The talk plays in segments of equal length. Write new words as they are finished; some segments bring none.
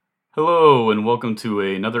Hello, and welcome to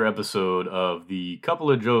another episode of the Couple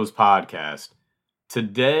of Joes podcast.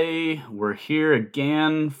 Today, we're here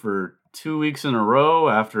again for 2 weeks in a row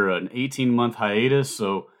after an 18-month hiatus.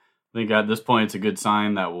 So I think at this point, it's a good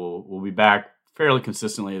sign that we'll be back fairly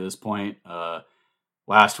consistently at this point.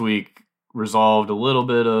 Last week resolved a little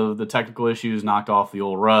bit of the technical issues, knocked off the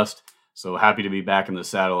old rust. So happy to be back in the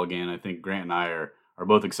saddle again. I think Grant and I are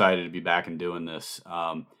both excited to be back and doing this.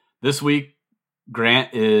 This week,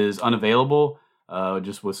 Grant is unavailable,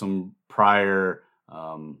 just with some prior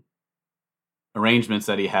arrangements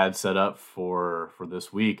that he had set up for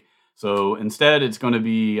this week. So instead, it's going to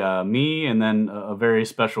be me and then a very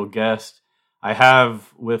special guest. I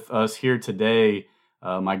have with us here today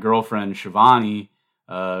my girlfriend, Shivani.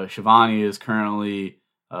 Shivani is currently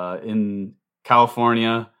in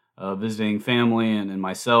California visiting family and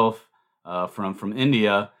myself from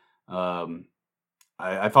India.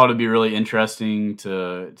 I thought it'd be really interesting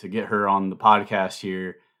to get her on the podcast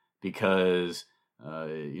here because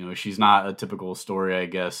she's not a typical story, I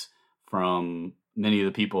guess, from many of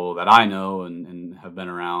the people that I know and have been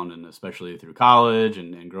around, and especially through college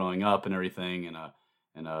and growing up and everything,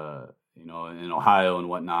 in Ohio and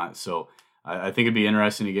whatnot. So I think it'd be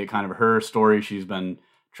interesting to get kind of her story. She's been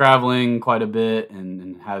traveling quite a bit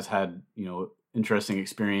and has had interesting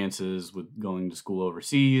experiences with going to school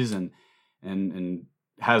overseas and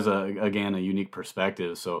has a unique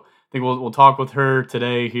perspective. So I think we'll talk with her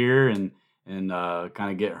today here and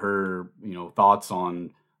kind of get her thoughts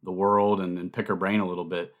on the world and pick her brain a little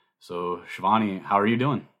bit. So Shivani, how are you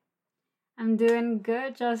doing? I'm doing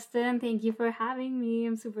good, Justin. Thank you for having me.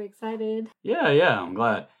 I'm super excited. Yeah, I'm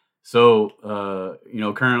glad. So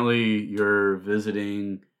currently you're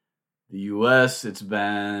visiting the US. It's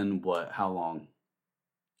been how long?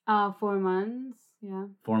 4 months. Yeah.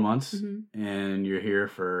 4 months? Mm-hmm. And you're here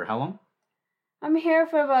for how long? I'm here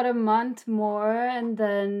for about a month more, and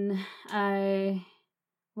then I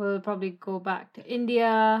will probably go back to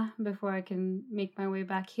India before I can make my way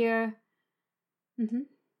back here. Mm-hmm.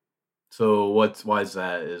 So why is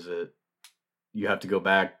that? Is it you have to go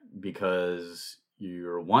back because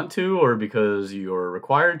you want to, or because you're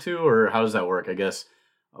required to, or how does that work? I guess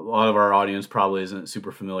a lot of our audience probably isn't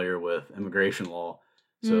super familiar with immigration law.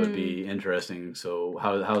 So it'd be interesting. So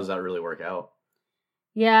how does that really work out?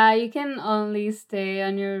 Yeah, you can only stay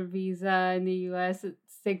on your visa in the US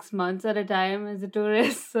 6 months at a time as a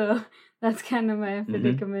tourist. So that's kind of my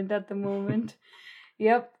predicament at the moment.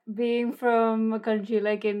 Yep, being from a country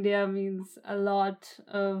like India means a lot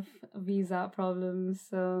of visa problems.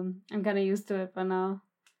 So I'm kind of used to it for now.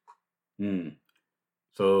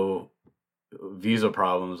 So visa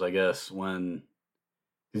problems, I guess, when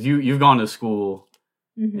you've gone to school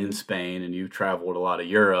in Spain and you've traveled a lot of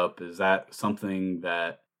Europe, is that something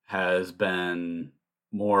that has been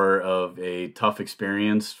more of a tough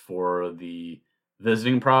experience for the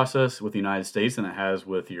visiting process with the United States than it has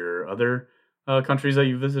with your other countries that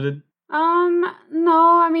you visited?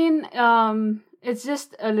 No, I mean, it's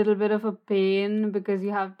just a little bit of a pain because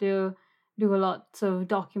you have to do a lot of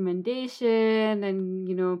documentation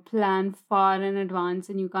and plan far in advance,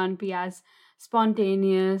 and you can't be as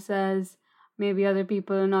spontaneous as maybe other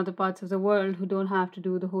people in other parts of the world who don't have to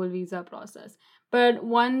do the whole visa process. But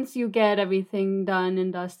once you get everything done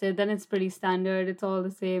and dusted, then it's pretty standard. It's all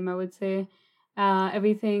the same, I would say.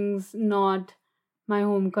 Everything's not my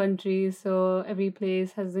home country, so every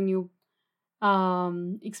place has a new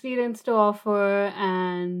experience to offer.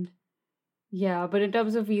 And yeah, but in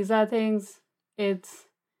terms of visa things, it's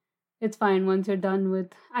fine once you're done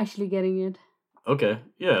with actually getting it. Okay,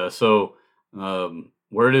 yeah. So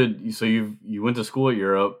you went to school in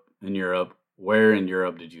Europe. Where in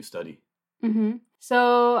Europe did you study?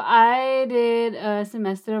 So I did a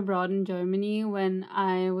semester abroad in Germany when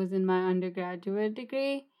I was in my undergraduate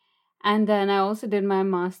degree. And then I also did my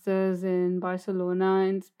master's in Barcelona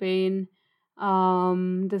in Spain.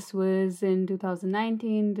 This was in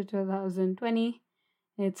 2019 to 2020.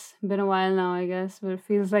 It's been a while now, I guess, but it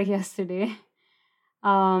feels like yesterday.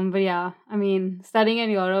 But yeah, I mean, studying in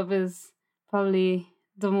Europe is probably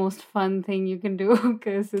the most fun thing you can do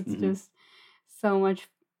because it's just so much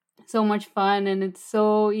fun, and it's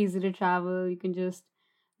so easy to travel. You can just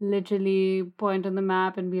literally point on the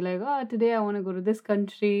map and be like, oh, today I want to go to this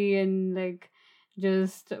country, and like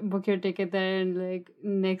just book your ticket there, and like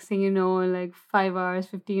next thing you know, in like 5 hours,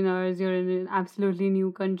 15 hours, you're in an absolutely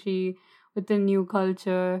new country with a new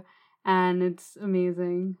culture, and it's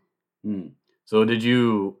amazing. So did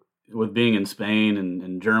you, with being in Spain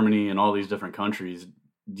and Germany and all these different countries,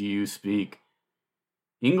 do you speak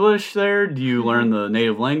English there? Do you learn the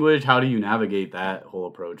native language? How do you navigate that whole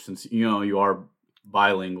approach? Since you are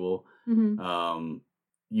bilingual,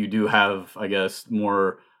 you do have, I guess,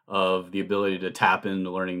 more of the ability to tap into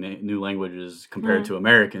learning new languages compared to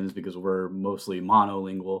Americans because we're mostly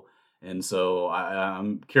monolingual. And so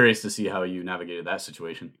I'm curious to see how you navigated that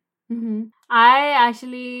situation. I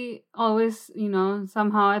actually always,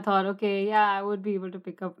 somehow I thought, okay, yeah, I would be able to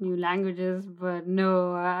pick up new languages, but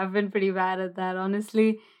no, I've been pretty bad at that,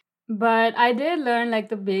 honestly. But I did learn like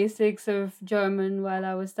the basics of German while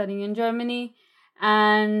I was studying in Germany,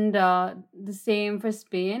 and the same for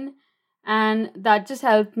Spain. And that just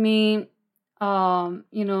helped me, do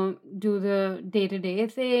the day to day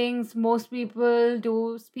things. Most people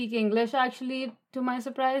do speak English, actually, to my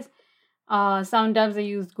surprise. Sometimes I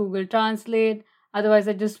used Google Translate. Otherwise,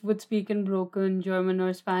 I just would speak in broken German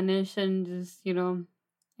or Spanish and just,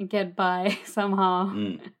 get by somehow.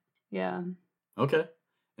 Yeah. Okay.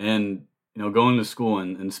 And, going to school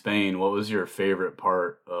in Spain, what was your favorite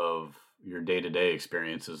part of your day-to-day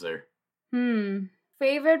experiences there?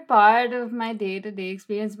 Favorite part of my day-to-day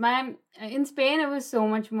experience? In Spain, it was so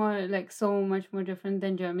much more different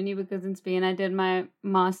than Germany, because in Spain, I did my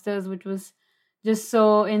master's, which was just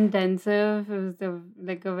so intensive. It was a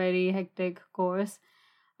very hectic course.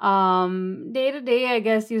 Day to day, I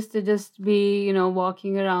guess, used to just be,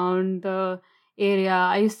 walking around the area.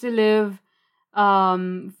 I used to live,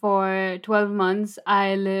 for 12 months,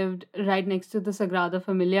 I lived right next to the Sagrada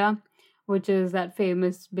Familia, which is that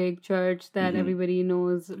famous big church that everybody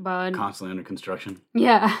knows about. Constantly under construction.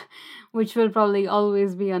 Yeah, which will probably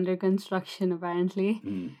always be under construction, apparently.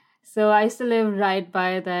 So I used to live right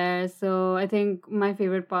by there. So I think my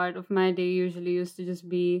favorite part of my day usually used to just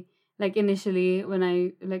be, like, initially when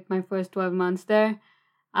I, like, my first 12 months there,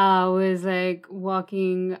 I was like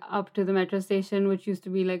walking up to the metro station, which used to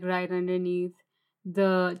be like right underneath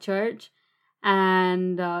the church.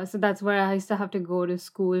 And so that's where I used to have to go to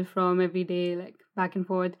school from every day, like back and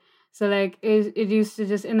forth. So like it used to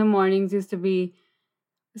just, in the mornings, used to be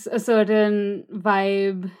a certain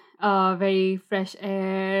vibe, very fresh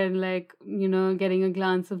air, like, getting a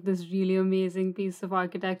glance of this really amazing piece of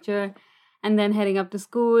architecture, and then heading up to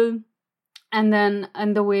school. And then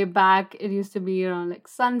on the way back, it used to be around like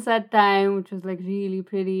sunset time, which was like really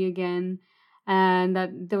pretty again. And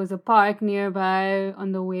that there was a park nearby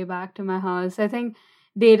on the way back to my house. I think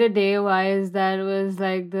day to day wise, that was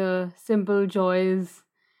like the simple joys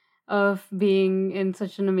of being in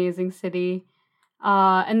such an amazing city.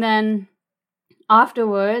 And then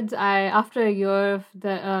afterwards, after a year of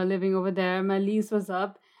living over there, my lease was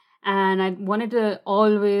up, and I wanted to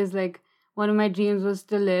always, like, one of my dreams was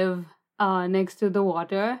to live next to the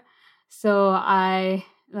water. So I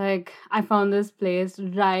found this place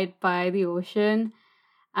right by the ocean,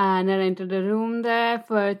 and I rented a room there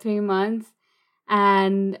for 3 months.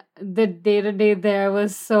 And the day to day there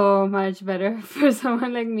was so much better for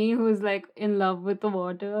someone like me who's like in love with the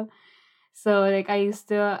water. So like I used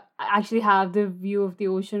to actually have the view of the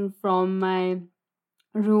ocean from my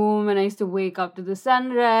room, and I used to wake up to the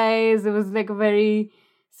sunrise. It was like a very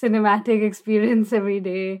cinematic experience every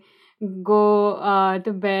day. Go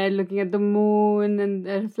to bed looking at the moon and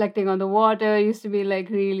reflecting on the water. It used to be like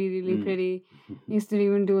really, really pretty. Used to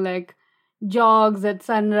even do like jogs at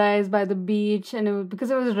sunrise by the beach, and because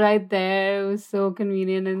it was right there, it was so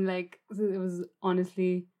convenient, and like it was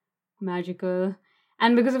honestly magical.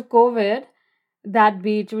 And because of COVID, that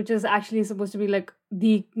beach, which is actually supposed to be like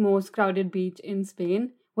the most crowded beach in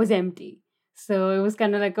Spain, was empty. So it was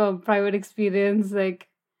kind of like a private experience, like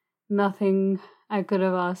nothing I could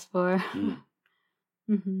have asked for.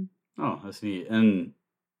 Oh, that's neat. And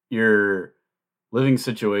your living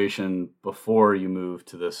situation before you moved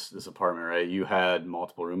to this apartment, right? You had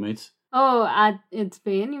multiple roommates? Oh, in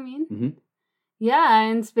Spain, you mean? Yeah,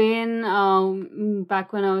 in Spain,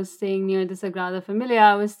 back when I was staying near the Sagrada Familia,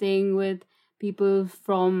 I was staying with people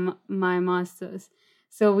from my master's.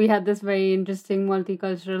 So we had this very interesting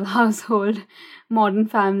multicultural household, modern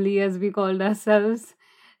family as we called ourselves.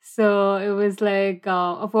 So it was like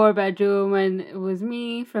a 4-bedroom, and it was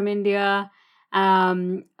me from India,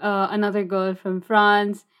 another girl from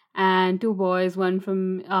France, and 2 boys, one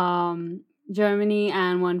from Germany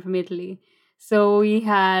and one from Italy. So we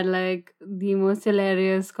had like the most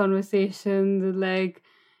hilarious conversations, like,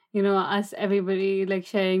 us, everybody, like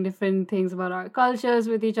sharing different things about our cultures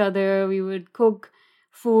with each other. We would cook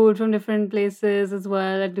food from different places as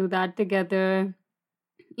well and do that together.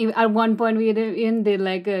 At one point, we even did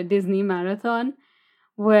like a Disney marathon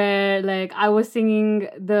where like I was singing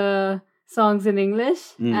the songs in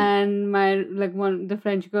English, and the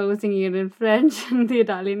French girl was singing it in French, and the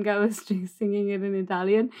Italian guy was singing it in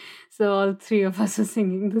Italian. So all 3 of us were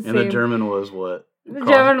singing the same. And the German was what? The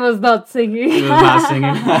German was not singing. He was not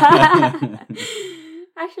singing.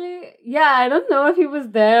 Actually, yeah, I don't know if he was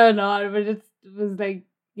there or not, but it was like,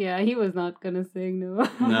 yeah, he was not gonna sing, no.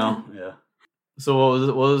 No, yeah. So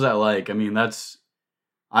what was that like? I mean,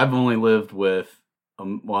 I've only lived with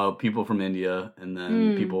people from India and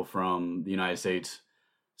then people from the United States.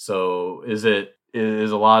 So is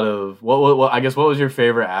a lot of what I guess what was your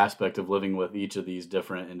favorite aspect of living with each of these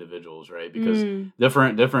different individuals, right? Because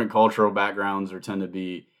different cultural backgrounds tend to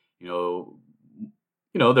be,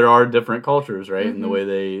 there are different cultures, right? And the way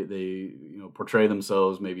they portray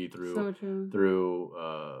themselves, maybe through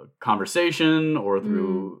conversation or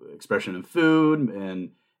through expression in food and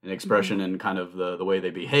an expression in kind of the way they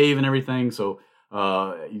behave and everything. So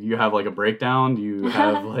you have like a breakdown? Do you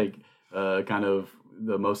have like kind of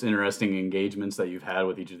the most interesting engagements that you've had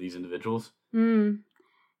with each of these individuals?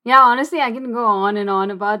 Yeah, honestly, I can go on and on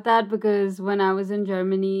about that because when I was in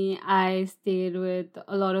Germany, I stayed with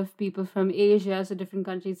a lot of people from Asia, so different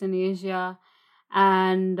countries in Asia,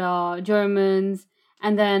 and Germans.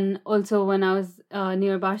 And then also when I was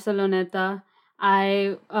near Barceloneta,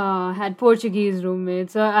 I had Portuguese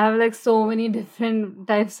roommates. So I have like so many different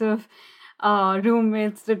types of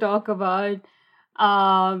roommates to talk about.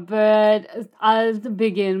 But I'll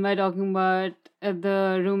begin by talking about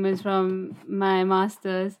the roommates from my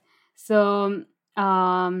master's. So,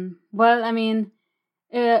 well, I mean,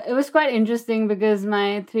 it was quite interesting because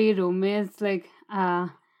my three roommates, like, I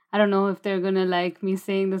don't know if they're gonna like me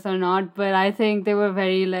saying this or not, but I think they were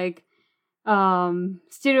very like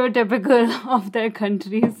stereotypical of their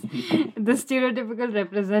countries, the stereotypical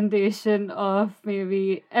representation of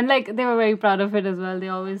maybe, and like they were very proud of it as well. They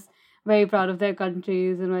always very proud of their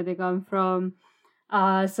countries and where they come from.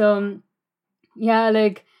 So yeah,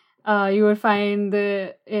 like you would find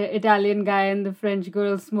the Italian guy and the French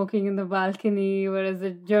girl smoking in the balcony, whereas the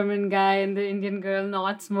German guy and the Indian girl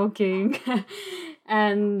not smoking.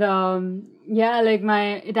 And yeah, like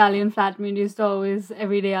my Italian flatmate used to always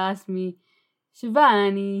every day ask me,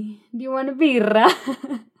 Shivani, do you want a birra?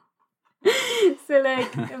 So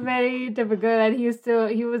like very typical. And he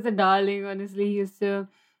was a darling, honestly. He used to,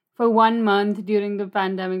 for 1 month during the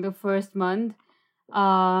pandemic, the first month,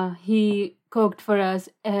 he cooked for us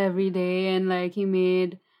every day, and like he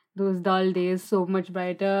made those dull days so much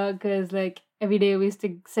brighter because like every day we used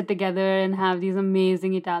to sit together and have these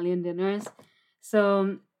amazing Italian dinners.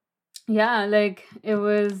 So yeah, like it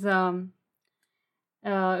was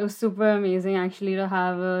super amazing actually to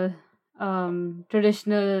have a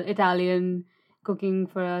traditional Italian cooking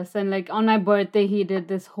for us. And like on my birthday, he did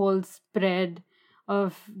this whole spread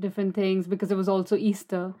of different things because it was also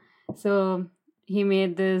Easter. So he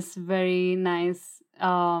made this very nice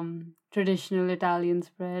traditional Italian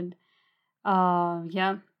spread.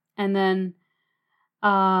 Yeah. And then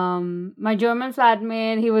my German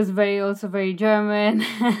flatmate, he was also very German.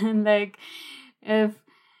 And like if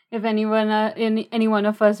any one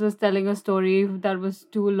of us was telling a story that was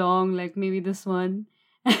too long, like maybe this one,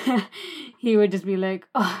 he would just be like,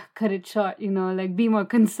 oh, cut it short, like be more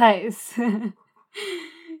concise.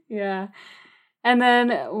 Yeah. And then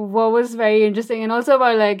what was very interesting, and also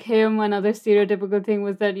about like him, another stereotypical thing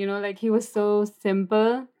was that, like he was so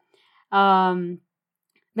simple.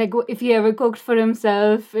 Like if he ever cooked for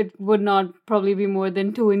himself, it would not probably be more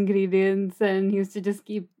than 2 ingredients, and he used to just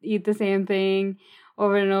eat the same thing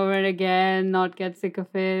over and over again, not get sick of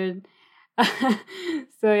it.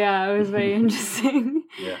 So yeah, it was very interesting.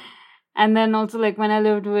 Yeah. And then also like when I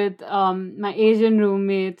lived with my Asian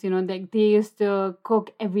roommates, like they used to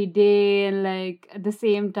cook every day and like at the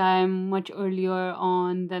same time much earlier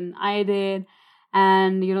on than I did,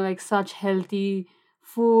 and like such healthy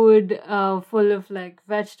food, full of like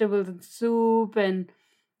vegetables and soup. And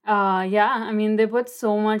yeah, I mean they put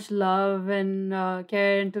so much love and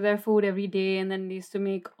care into their food every day, and then they used to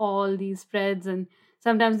make all these spreads, and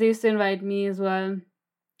sometimes they used to invite me as well,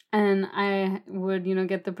 and I would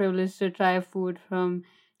get the privilege to try food from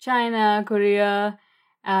China, Korea,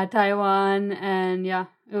 Taiwan, and yeah,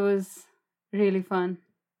 it was really fun.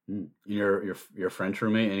 Your French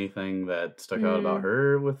roommate, anything that stuck out about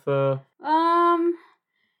her with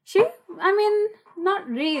I mean, not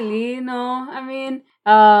really, no. I mean,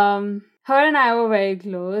 her and I were very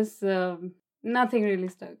close. Nothing really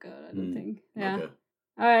stuck out, I don't think. Yeah. Okay.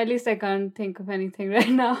 Or at least I can't think of anything right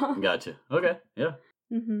now. Gotcha. Okay. Yeah.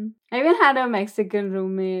 I even had a Mexican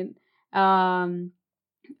roommate when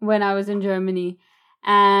I was in Germany.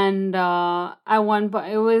 And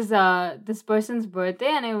it was this person's birthday,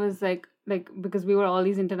 and it was like because we were all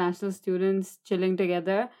these international students chilling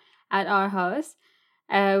together at our house.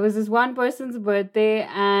 It was this one person's birthday,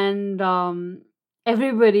 and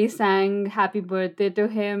everybody sang happy birthday to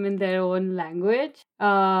him in their own language,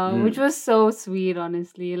 which Mm. was so sweet,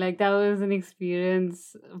 honestly. Like, that was an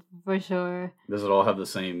experience for sure. Does it all have the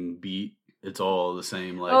same beat? It's all the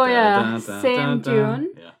same, like Oh, da yeah, da da da same da. tune.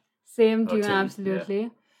 Yeah. Same Oh, tune, tune. Yeah.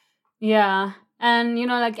 absolutely. Yeah. And,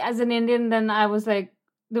 like, as an Indian, then I was like,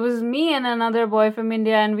 there was me and another boy from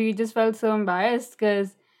India, and we just felt so embarrassed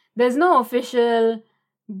because there's no official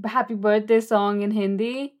happy birthday song in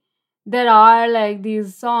Hindi. There are like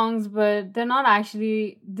these songs, but they're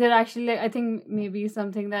actually like, I think maybe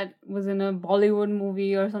something that was in a Bollywood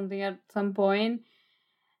movie or something at some point.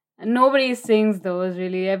 And nobody sings those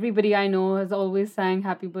really. Everybody I know has always sang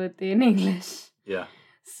happy birthday in English. Yeah.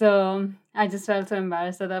 So I just felt so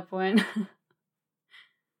embarrassed at that point.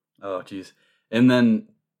 Oh, geez. And then,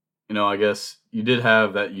 I guess you did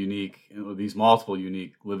have that these multiple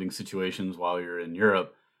unique living situations while you're in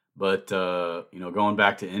Europe. But, going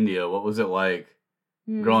back to India, what was it like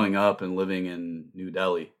Hmm. growing up and living in New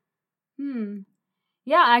Delhi?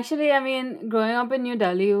 Yeah, actually, I mean, growing up in New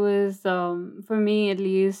Delhi was, for me at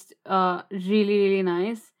least, really, really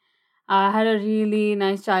nice. I had a really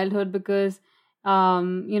nice childhood because,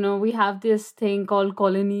 we have this thing called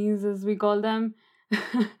colonies, as we call them.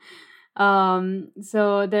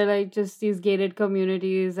 So they're like just these gated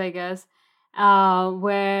communities, I guess,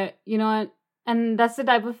 where, and that's the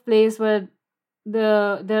type of place where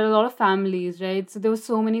there are a lot of families, right? So there were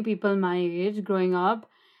so many people my age growing up,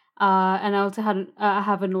 and I also I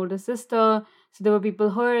have an older sister, so there were people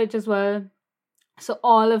her age as well. So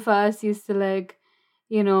all of us used to like,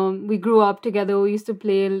 we grew up together. We used to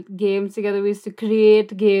play games together. We used to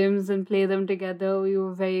create games and play them together. We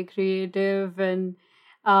were very creative, and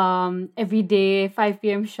every day 5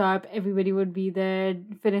 p.m. sharp, everybody would be there,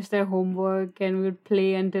 finish their homework, and we would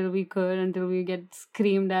play until we get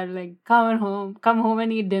screamed at like, come home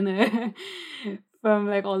and eat dinner from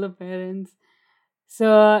like all the parents.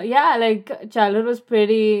 So yeah, like childhood was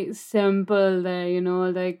pretty simple there,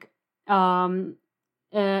 like um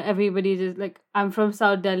everybody just like, I'm from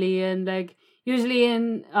South Delhi, and like usually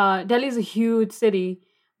in Delhi is a huge city,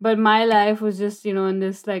 but my life was just, in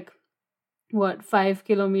this like, what, 5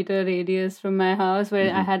 kilometer radius from my house,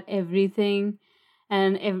 where I Hmm. had everything,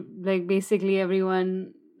 and like basically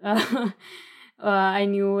everyone I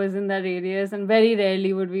knew was in that radius, and very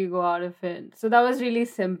rarely would we go out of it. So that was really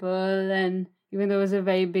simple, and even though it was a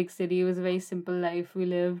very big city, it was a very simple life we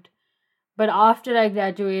lived. But after I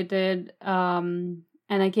graduated,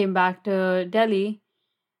 and I came back to Delhi,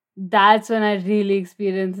 that's when I really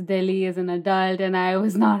experienced Delhi as an adult, and I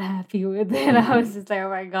was not happy with it. I was just like, oh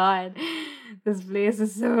my god, this place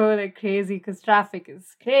is so like crazy because traffic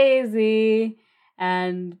is crazy,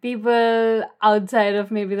 and people outside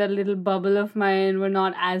of maybe that little bubble of mine were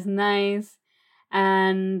not as nice.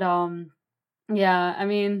 And yeah, I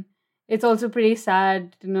mean, it's also pretty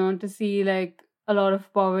sad, to see like a lot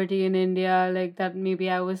of poverty in India, like that maybe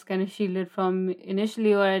I was kind of shielded from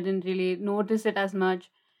initially, or I didn't really notice it as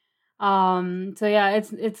much. So yeah,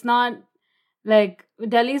 it's not like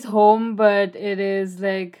Delhi's home, but it is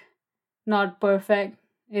like not perfect.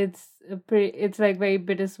 It's like very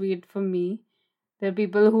bittersweet for me. There are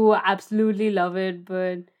people who absolutely love it,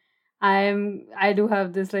 but I do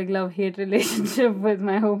have this like love hate relationship with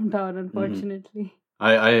my hometown, Hmm. unfortunately.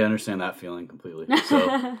 I understand that feeling completely.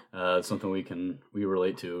 So it's something we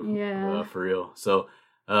relate to Yeah. for real. So,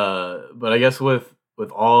 but I guess with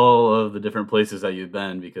all of the different places that you've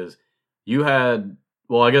been, because you had,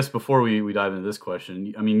 well, I guess before we dive into this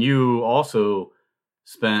question, I mean, you also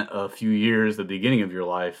spent a few years at the beginning of your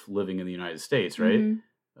life living in the United States, right?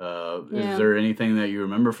 Mm-hmm. Is Yeah. there anything that you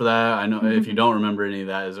remember for that? I know if you don't remember any of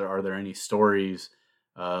that, are there any stories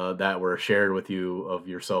that were shared with you of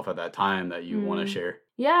yourself at that time that you want to Mm. share?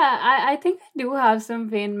 Yeah, I think I do have some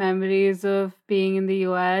faint memories of being in the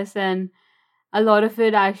US, and a lot of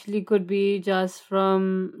it actually could be just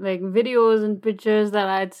from like videos and pictures that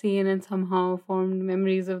I'd seen and somehow formed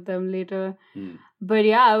memories of them later. Mm. But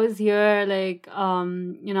yeah, I was here like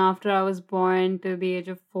after I was born to the age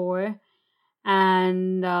of 4,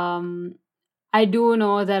 and I do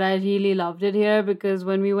know that I really loved it here because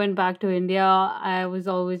when we went back to India, I was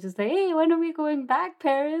always just like, "Hey, when are we going back,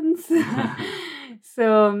 parents?"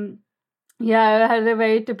 So yeah, I had a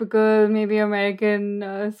very typical, maybe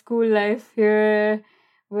American school life here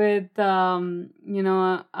with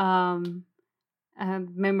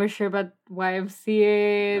membership at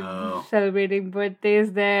YMCA, Oh, celebrating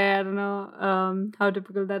birthdays there. I don't know how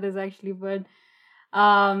typical that is actually, but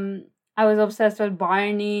I was obsessed with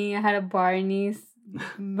Barney. I had a Barney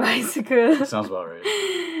bicycle. Sounds about right.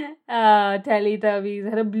 Teletubbies.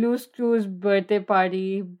 Had a Blue's Clues birthday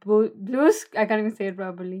party. Blue's, I can't even say it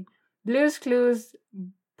properly. Blue's Clues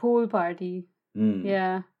pool party.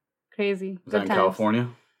 Yeah, crazy. Was that in California?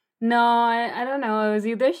 No, I don't know. It was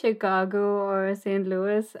either Chicago or St.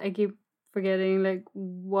 Louis. I keep forgetting like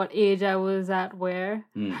what age I was at where.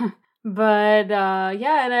 But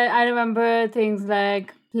yeah, and I remember things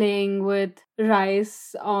like playing with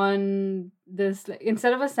rice on this, like,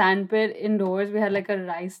 instead of a sandpit indoors, we had like a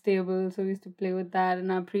rice table, so we used to play with that in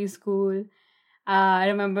our preschool. I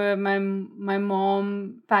remember my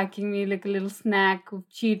mom packing me like a little snack of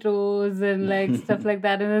Cheetos and like stuff like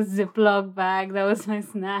that in a Ziploc bag. That was my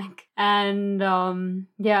snack. And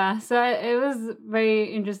yeah, so it was very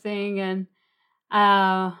interesting. And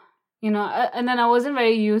and then I wasn't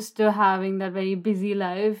very used to having that very busy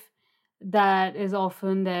life that is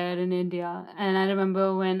often there in India. And I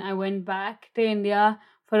remember when I went back to India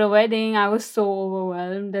for a wedding, I was so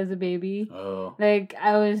overwhelmed as a baby. Oh. Like,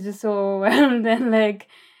 I was just so overwhelmed. And like,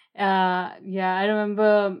 yeah, I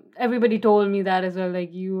remember everybody told me that as well.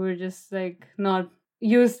 Like, you were just like not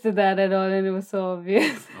used to that at all. And it was so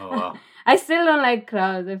obvious. Oh, wow. I still don't like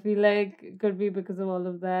crowds. I feel like it could be because of all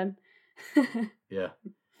of that. Yeah.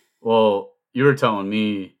 Well, you were telling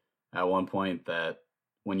me at one point that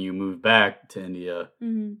when you moved back to India,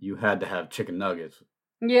 you had to have chicken nuggets.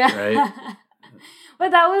 Yeah. Right?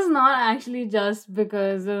 But that was not actually just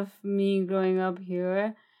because of me growing up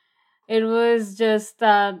here. It was just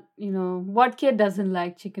that, what kid doesn't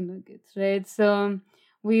like chicken nuggets, right? So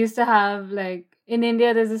we used to have, like, in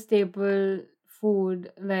India, there's a staple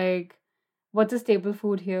food, like, what's a staple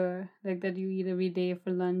food here, like, that you eat every day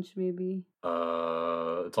for lunch, maybe?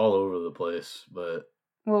 It's all over the place, but...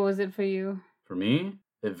 What was it for you? For me,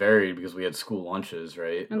 it varied because we had school lunches,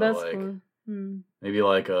 right? Oh, that's cool. Maybe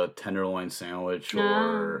like a tenderloin sandwich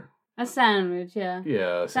or... A sandwich, yeah.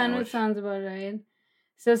 Yeah, a sandwich sounds about right.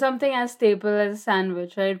 So something as staple as a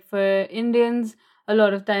sandwich, right? For Indians, a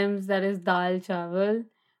lot of times that is dal chawal,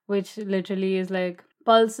 which literally is like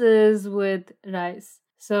pulses with rice.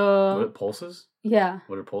 So... What, pulses? Yeah.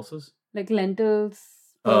 What are pulses? Like lentils.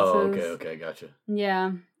 Pulses. Oh, okay, gotcha.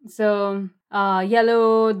 Yeah. So,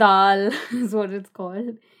 yellow dal is what it's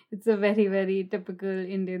called. It's a very, very typical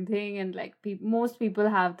Indian thing. And like most people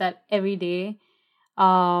have that every day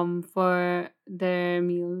for their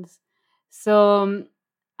meals. So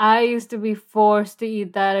I used to be forced to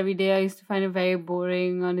eat that every day. I used to find it very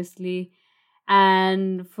boring, honestly.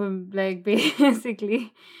 And for like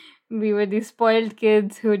basically, we were these spoiled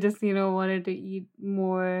kids who just, wanted to eat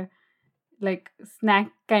more like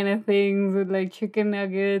snack kind of things with like chicken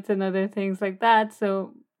nuggets and other things like that.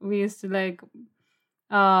 So we used to like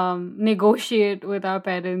negotiate with our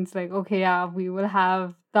parents, like, okay, yeah, we will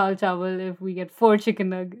have dal chawal if we get 4 chicken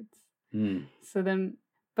nuggets. So then,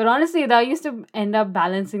 but honestly, that used to end up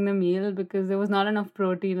balancing the meal because there was not enough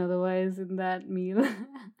protein otherwise in that meal.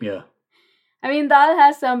 Yeah. I mean, dal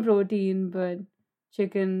has some protein, but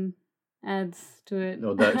chicken adds to it.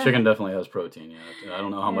 No, that chicken definitely has protein. Yeah, I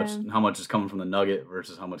don't know how much is coming from the nugget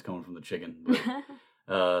versus how much coming from the chicken.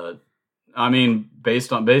 But I mean,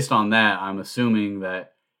 based on that, I'm assuming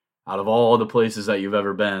that out of all the places that you've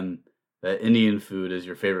ever been, that Indian food is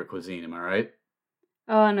your favorite cuisine. Am I right?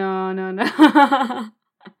 Oh no!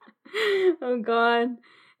 Oh God!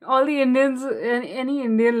 All the Indians, any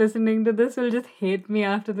Indian listening to this will just hate me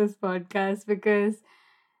after this podcast because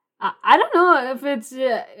I don't know if it's.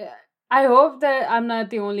 I hope that I'm not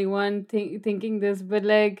the only one thinking this, but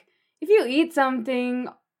like, if you eat something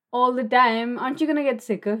all the time, aren't you gonna get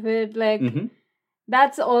sick of it? Like,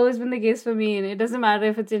 that's always been the case for me, and it doesn't matter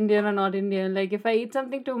if it's Indian or not Indian. Like, if I eat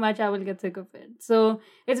something too much, I will get sick of it. So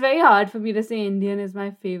it's very hard for me to say Indian is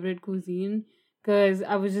my favorite cuisine because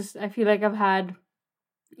I feel like I've had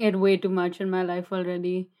it way too much in my life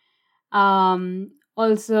already.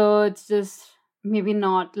 Also, it's just maybe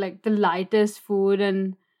not like the lightest food,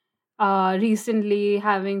 and recently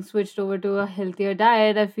having switched over to a healthier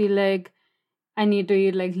diet, I feel like I need to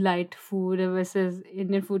eat like light food versus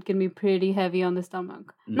Indian food can be pretty heavy on the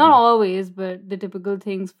stomach. Not always, but the typical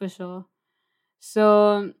things for sure.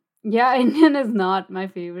 So yeah, Indian is not my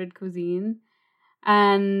favorite cuisine.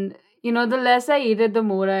 And the less I eat it, the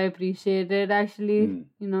more I appreciate it actually.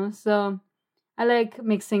 So I like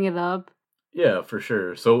mixing it up. Yeah, for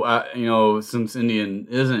sure. So since Indian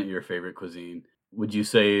isn't your favorite cuisine, would you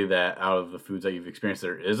say that out of the foods that you've experienced,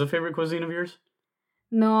 there is a favorite cuisine of yours?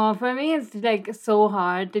 No, for me, it's like so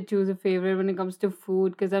hard to choose a favorite when it comes to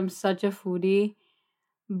food because I'm such a foodie.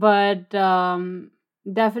 But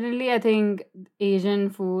Definitely, I think Asian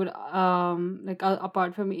food, like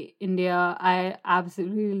apart from India, I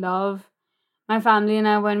absolutely love. My family and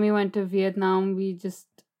I, when we went to Vietnam, we just,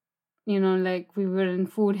 like we were in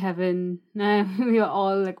food heaven. We were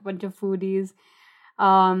all like a bunch of foodies.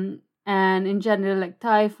 And in general, like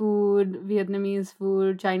Thai food, Vietnamese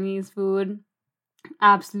food, Chinese food,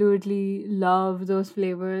 absolutely love those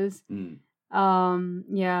flavors. Mm.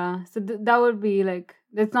 Yeah, so that would be like,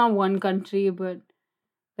 it's not one country, but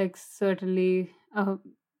like certainly a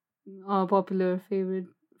popular favorite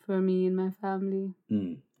for me and my family.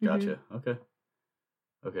 Mm. Mm-hmm. Gotcha.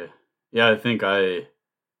 Okay. Yeah, I think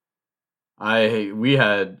we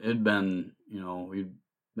had it been, we'd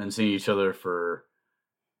been seeing each other for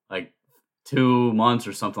like 2 months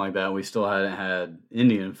or something like that. And we still hadn't had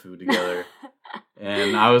Indian food together.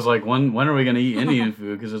 And I was like, when are we gonna eat Indian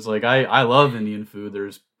food? Because it's like I love Indian food.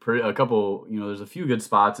 There's a couple, there's a few good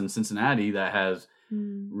spots in Cincinnati that has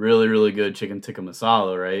Mm. really really good chicken tikka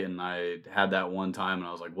masala, right? And I had that one time, and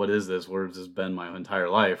I was like, what is this? Where has this been my entire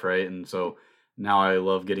life, right? And so now I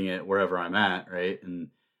love getting it wherever I'm at, right? And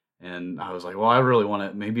I was like, well, I really want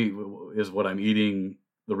it. Maybe is what I'm eating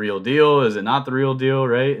the real deal? Is it not the real deal,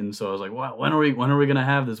 right? And so I was like, well, when are we gonna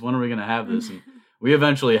have this? When are we gonna have this? And we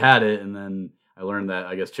eventually had it, and then I learned that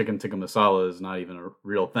I guess chicken tikka masala is not even a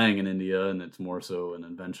real thing in India, and it's more so an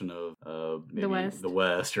invention of maybe West. the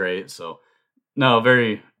West, right? So, no,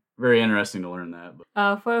 very, very interesting to learn that. But.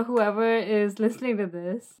 For whoever is listening to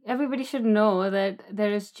this, everybody should know that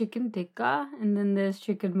there is chicken tikka and then there's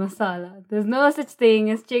chicken masala. There's no such thing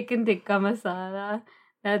as chicken tikka masala.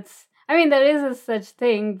 I mean, there is a such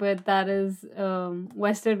thing, but that is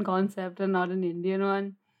Western concept and not an Indian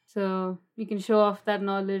one. So you can show off that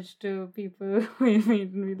knowledge to people who you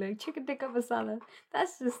meet and be like, chicken tikka masala.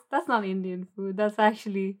 That's not Indian food. That's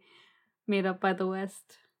actually made up by the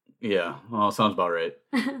West. Yeah, well, sounds about right.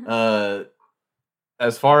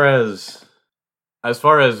 As far as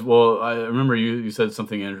well, I remember you said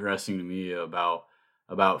something interesting to me about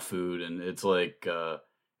food, and it's like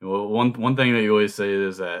one thing that you always say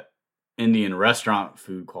is that Indian restaurant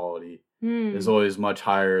food quality is always much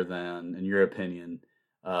higher than, in your opinion,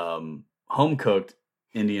 home cooked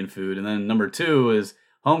Indian food. And then number two is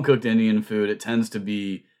home cooked Indian food. It tends to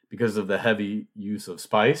be, because of the heavy use of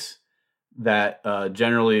spice, that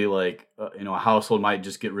generally like a household might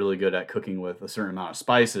just get really good at cooking with a certain amount of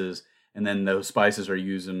spices, and then those spices are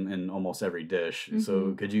used in almost every dish. Mm-hmm.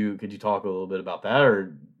 So could you talk a little bit about that,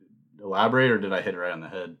 or elaborate, or did I hit it right on the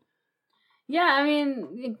head? Yeah, I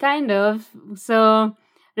mean, kind of. So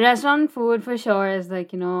restaurant food for sure is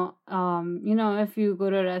like, if you go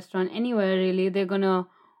to a restaurant anywhere really, they're gonna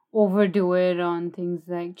overdo it on things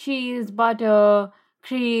like cheese, butter,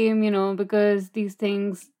 cream, because these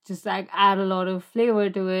things just like add a lot of flavor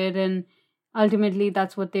to it, and ultimately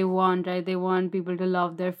that's what they want, right? They want people to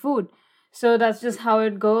love their food. So that's just how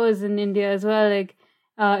it goes in India as well. Like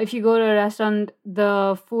if you go to a restaurant,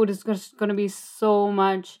 the food is just gonna be so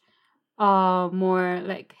much more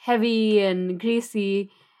like heavy and greasy,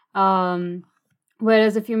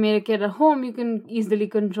 whereas if you make it at home, you can easily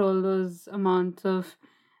control those amounts of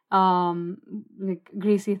like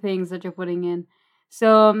greasy things that you're putting in.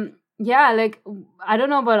 So yeah, like I don't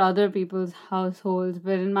know about other people's households,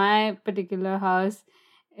 but in my particular house,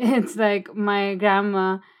 it's like my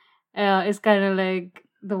grandma is kind of like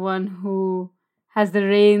the one who has the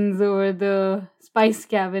reins over the spice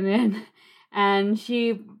cabinet, and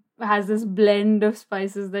she has this blend of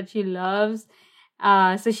spices that she loves.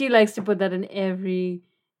 So she likes to put that in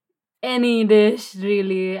any dish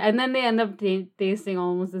really, and then they end up tasting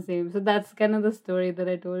almost the same. So that's kind of the story that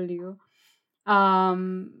I told you. I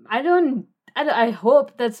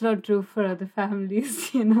hope that's not true for other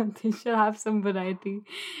families. They should have some variety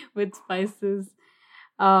with spices.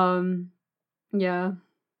 Yeah.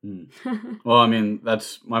 Well, I mean,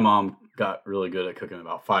 that's my mom got really good at cooking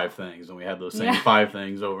about 5 things, and we had those same 5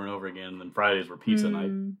 things over and over again. And then Fridays were pizza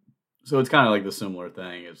night, so it's kind of like the similar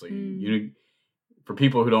thing. It's like for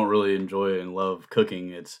people who don't really enjoy and love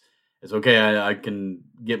cooking, it's okay. I can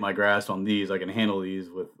get my grasp on these. I can handle these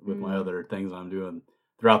with my other things I'm doing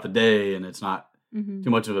throughout the day, and it's not too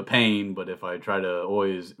much of a pain. But if I try to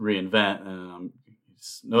always reinvent, and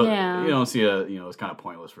you don't see it's kind of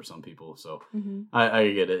pointless for some people. So I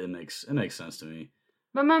get it. It makes sense to me.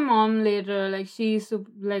 But my mom later, like she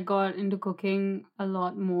got into cooking a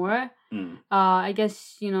lot more. I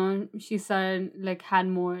guess she started like had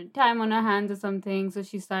more time on her hands or something, so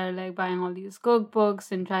she started like buying all these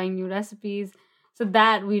cookbooks and trying new recipes. So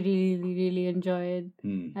that we really really enjoyed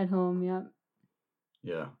at home. Yeah.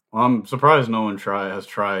 Yeah. Well, I'm surprised no one has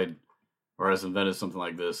tried or has invented something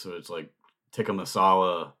like this. So it's like tikka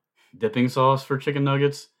masala dipping sauce for chicken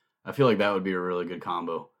nuggets. I feel like that would be a really good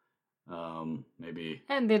combo. Maybe.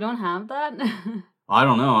 And they don't have that? I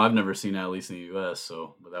don't know. I've never seen that, at least in the U.S.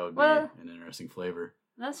 But that would be Well, an interesting flavor.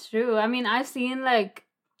 that's true. I mean, I've seen like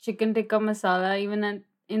chicken tikka masala even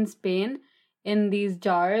in Spain in these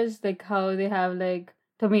jars, like how they have like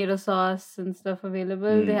tomato sauce and stuff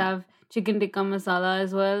available. They have chicken tikka masala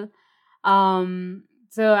as well.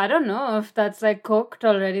 So I don't know if that's like cooked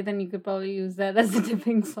already, then you could probably use that as a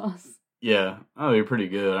dipping sauce. Yeah, oh, you're pretty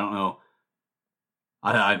good. I don't know.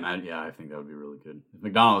 I think that would be really good. If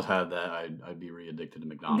McDonald's had that, I'd be re-addicted to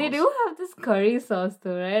McDonald's. They do have this curry sauce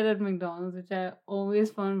though, right, at McDonald's, which I always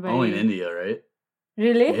found very... Only in India, right?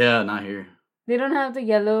 Really? Yeah, not here. They don't have the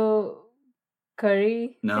yellow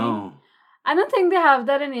curry? No. Thing? I don't think they have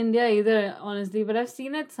that in India either, honestly, but I've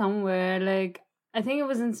seen it somewhere. Like, I think it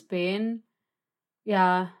was in Spain.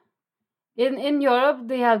 Yeah. In Europe,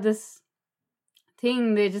 they have this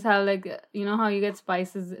thing. They just have like, you know how you get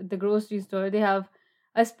spices at the grocery store? They have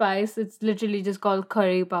a spice. It's literally just called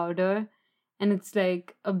curry powder. And it's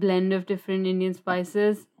like a blend of different Indian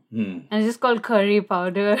spices. And it's just called curry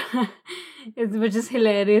powder. Which is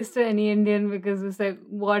hilarious to any Indian because it's like,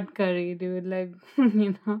 what curry, dude? Like,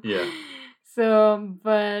 you know? Yeah. So,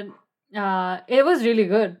 but it was really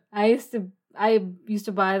good. I used to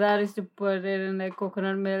buy that. I used to put it in like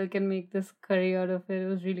coconut milk and make this curry out of it. It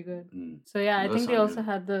was really good. So yeah, I think they also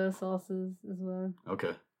had the sauces as well.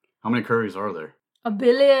 Okay. How many curries are there? 1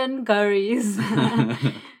 billion curries.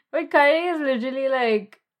 But curry is literally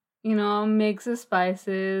like, you know, mix of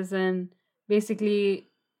spices and basically,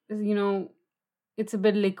 you know, it's a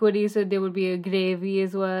bit liquidy, so there would be a gravy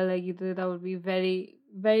as well. Like either that would be very,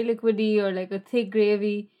 very liquidy or like a thick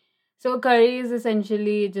gravy. So curry is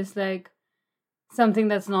essentially just like something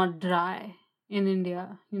that's not dry in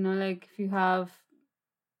India. You know, like if you have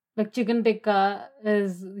like chicken tikka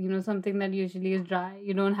is, you know, something that usually is dry.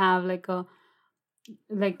 You don't have like a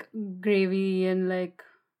like gravy and like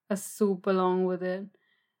a soup along with it.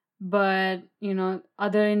 But you know,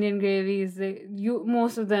 other Indian gravies,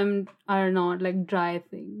 most of them are not like dry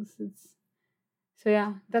things. So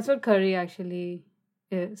yeah, that's what curry actually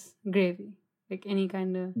is, gravy, like any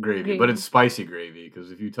kind of gravy. But it's spicy gravy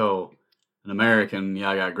because if you tell an American,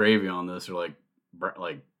 yeah, I got gravy on this, or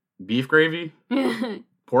like beef gravy,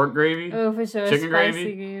 pork gravy, oh for sure, chicken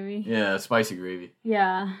spicy gravy. Yeah, spicy gravy.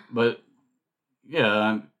 Yeah, but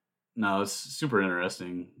yeah, no, it's super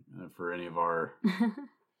interesting for any of our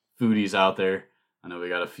foodies out there. I know we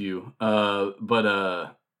got a few.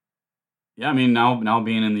 But yeah, I mean now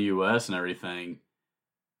being in the US and everything,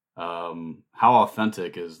 how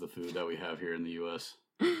authentic is the food that we have here in the US?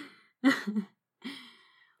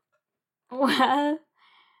 Well,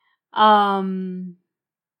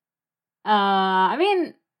 I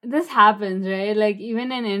mean, this happens, right? Like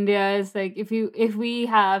even in India, it's like if we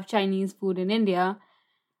have Chinese food in India,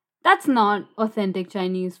 that's not authentic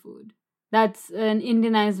Chinese food. That's an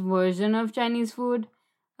Indianized version of Chinese food.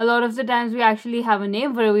 A lot of the times we actually have a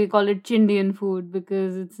name for it. We call it Chindian food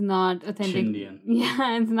because it's not authentic. Chindian.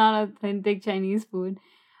 Yeah, it's not authentic Chinese food.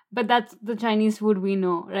 But that's the Chinese food we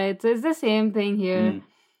know, right? So it's the same thing here.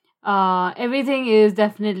 Everything is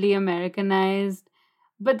definitely Americanized.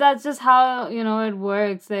 But that's just how, you know, it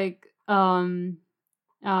works. Like, and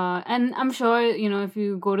I'm sure, you know, if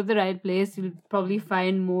you go to the right place, you'll probably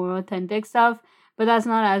find more authentic stuff. But that's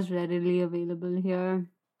not as readily available here.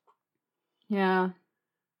 Yeah.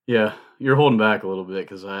 Yeah, you're holding back a little bit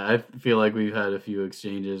because I feel like we've had a few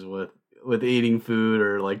exchanges with eating food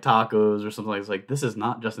or like tacos or something like that. Like, this is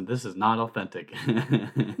not, Justin, this is not authentic.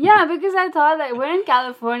 Yeah, because I thought like we're in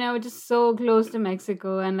California, which is so close to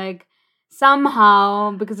Mexico, and like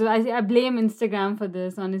somehow, because I blame Instagram for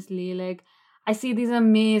this, honestly, like I see these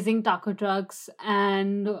amazing taco trucks,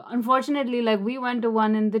 and unfortunately, like we went to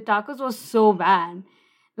one and the tacos was so bad.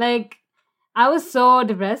 Like I was so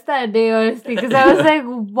depressed that day, honestly, because I was like,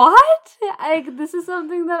 what? Like this is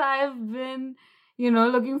something that I've been, you know,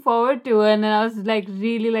 looking forward to, and I was like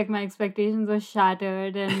really like my expectations were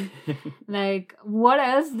shattered, and like what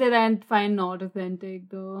else did I find not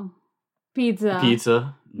authentic though? Pizza.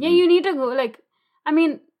 Yeah, you need to go. Like, I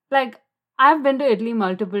mean, like I've been to Italy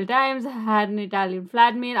multiple times. I had an Italian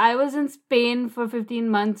flatmate. I was in Spain for 15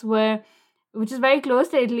 months, which is very close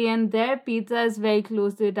to Italy, and their pizza is very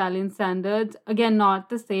close to Italian standards. Again, not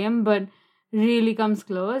the same, but really comes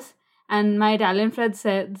close. And my Italian friend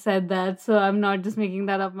said that, so I'm not just making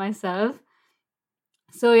that up myself.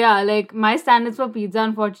 So yeah, like my standards for pizza,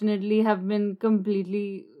 unfortunately, have been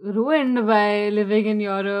completely ruined by living in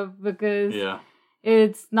Europe because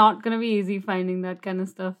it's not gonna be easy finding that kind of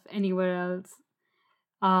stuff anywhere else.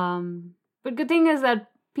 But good thing is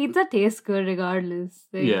that pizza tastes good regardless.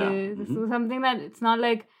 Like, this Mhm. is something that it's not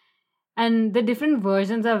like, and the different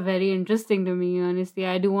versions are very interesting to me. Honestly,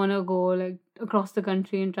 I do want to go like across the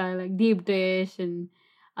country and try like deep dish and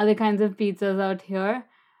other kinds of pizzas out here.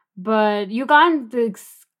 But you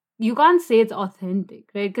can't say it's authentic,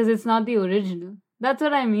 right? Because it's not the original. That's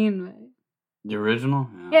what I mean, right? The original?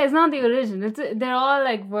 Yeah, it's not the original. They're all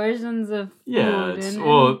like versions of food, Yeah, it's and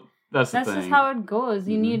well, that's the that's just thing. how it goes.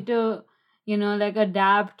 You Mhm. need to, like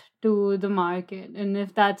adapt to the market, and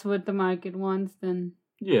if that's what the market wants, then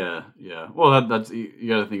Yeah, yeah. Well, that's you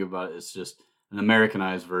got to think about it. It's just an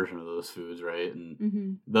Americanized version of those foods, right?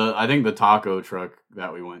 And I think the taco truck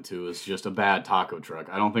that we went to is just a bad taco truck.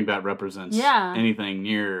 I don't think that represents Yeah. anything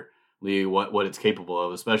nearly what it's capable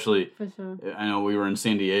of. Especially, for sure. I know we were in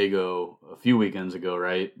San Diego a few weekends ago,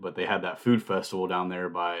 right? But they had that food festival down there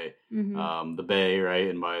by the Bay, right,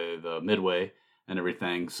 and by the Midway and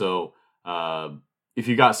everything. So if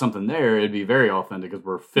you got something there, it'd be very authentic because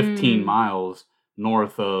we're 15 miles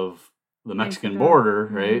north of the Mexican Mexico. border,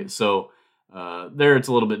 right? So there it's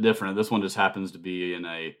a little bit different. This one just happens to be in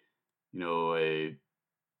a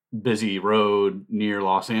busy road near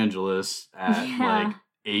Los Angeles at like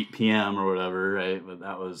 8 p.m. or whatever, right? But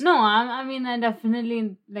that was No, I mean, I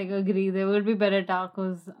definitely like agree. There would be better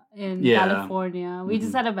tacos in California. We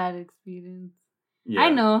just had a bad experience. Yeah. I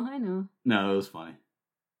know. No, it was funny.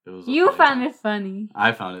 It was. You found it funny.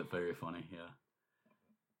 I found it very funny. Yeah.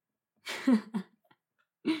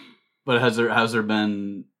 But has there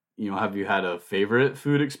been, have you had a favorite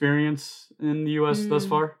food experience in the U.S. thus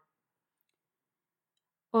far?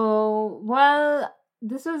 Oh, well,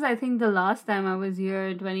 this was, I think, the last time I was here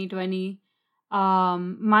in 2020.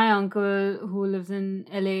 My uncle who lives in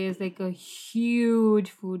LA is like a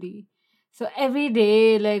huge foodie. So every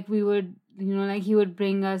day, like we would, like he would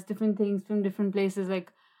bring us different things from different places,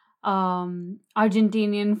 like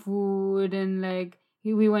Argentinian food, and like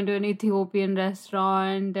we went to an Ethiopian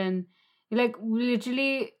restaurant, and like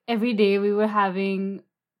literally every day we were having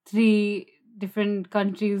 3 different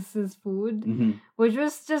countries' food, which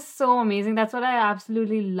was just so amazing. That's what I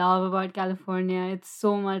absolutely love about California. It's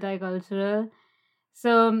so multicultural.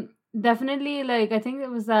 So definitely, like I think it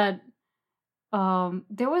was that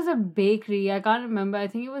there was a bakery. I can't remember. I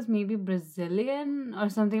think it was maybe Brazilian or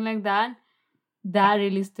something like that. That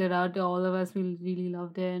really stood out to all of us. We really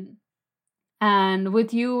loved it. And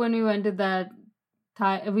with you, when we went to that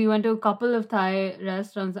we went to a couple of Thai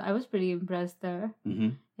restaurants. I was pretty impressed there.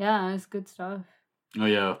 Yeah, it's good stuff. Oh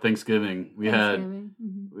yeah, Thanksgiving. We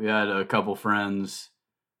had a couple friends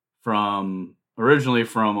originally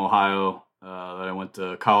from Ohio that I went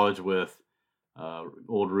to college with. Couple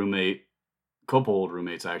old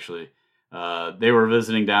roommates actually. They were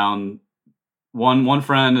visiting down. One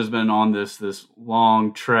friend has been on this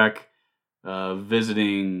long trek,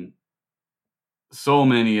 visiting so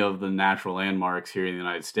many of the natural landmarks here in the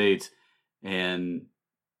United States, and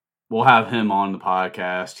we'll have him on the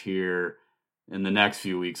podcast here in the next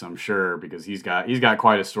few weeks, I'm sure, because he's got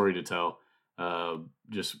quite a story to tell,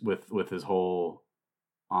 just with his whole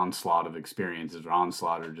onslaught of experiences,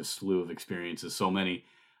 or just slew of experiences, so many.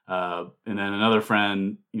 And then another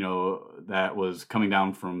friend, that was coming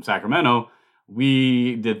down from Sacramento,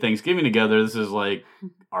 we did Thanksgiving together. This is like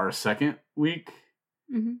our second week.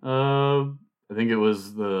 I think it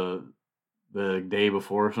was the day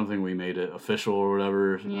before or something. We made it official or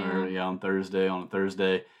whatever. On a Thursday.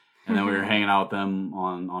 And then we were hanging out with them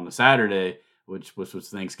on a Saturday, which was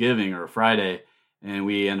Thanksgiving, or a Friday. And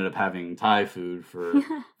we ended up having Thai food for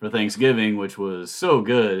Thanksgiving, which was so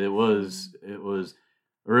good. It was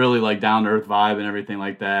really like down to earth vibe and everything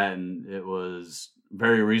like that. And it was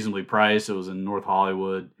very reasonably priced. It was in North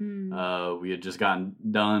Hollywood. We had just gotten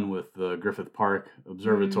done with the Griffith Park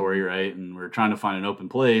Observatory, right? And we were trying to find an open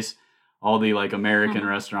place. All the like American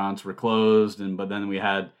restaurants were closed, but then we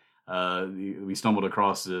had we stumbled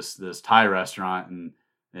across this Thai restaurant,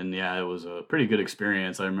 and yeah, it was a pretty good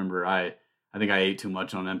experience. I remember I think I ate too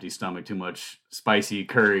much on an empty stomach, too much spicy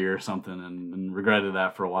curry or something, and regretted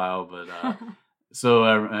that for a while. But so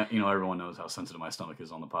everyone knows how sensitive my stomach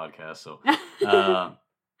is on the podcast. So,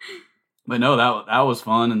 but no, that was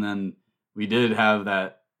fun. And then we did have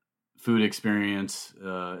that food experience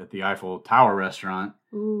at the Eiffel Tower restaurant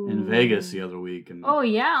in Vegas the other week. And oh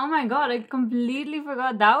my god, I completely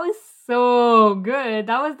forgot. That was so good.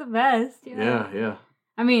 That was the best. Yeah.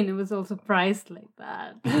 I mean, it was also priced like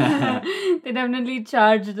that. They definitely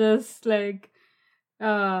charged us like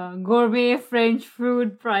gourmet French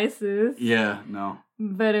food prices. Yeah, no.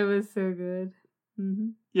 But it was so good.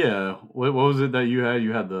 Yeah. What was it that you had?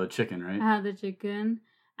 You had the chicken, right? I had the chicken.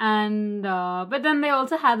 And but then they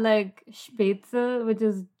also had like Spätzle, which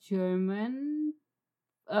is German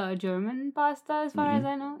pasta, as far as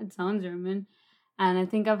I know. It sounds German. And I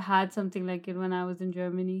think I've had something like it when I was in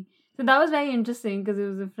Germany. So that was very interesting because it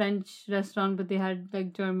was a French restaurant, but they had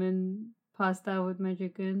like German pasta with my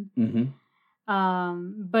chicken.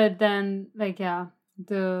 But then, like, yeah,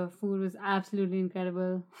 the food was absolutely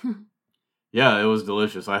incredible. Yeah, it was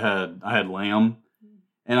delicious. I had lamb,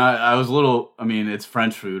 and I was a little. I mean, it's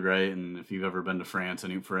French food, right? And if you've ever been to France,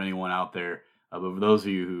 and for anyone out there, but for those of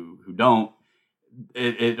you who don't,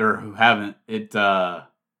 it or who haven't, it's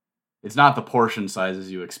not the portion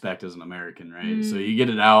sizes you expect as an American, right? So you get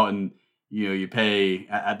it out, and you pay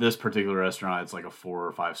at this particular restaurant. It's like a 4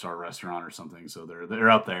 or 5 star restaurant or something. So they're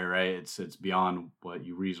up there, right? It's beyond what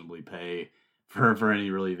you reasonably pay for any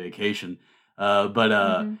really vacation. But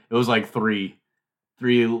it was like three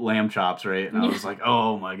lamb chops, right? And I was like,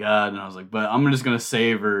 oh my God. And I was like, but I'm just going to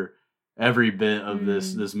savor every bit of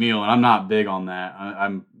this meal. And I'm not big on that.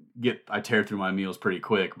 I tear through my meals pretty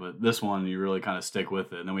quick, but this one, you really kind of stick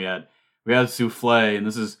with it. And then we had souffle, and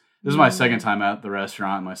this is my second time at the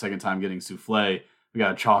restaurant, my second time getting souffle. We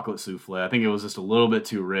got a chocolate souffle. I think it was just a little bit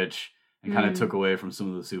too rich and kind of took away from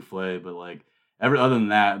some of the souffle, but like other than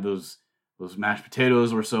that, those mashed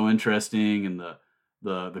potatoes were so interesting, and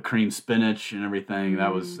the cream spinach and everything.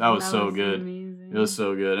 That was so good. Amazing. It was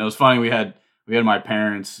so good. And it was funny. We had my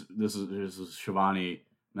parents. This was Shivani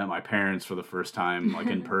met my parents for the first time, like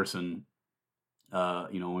in person.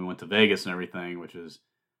 When we went to Vegas and everything, which is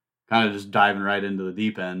kind of just diving right into the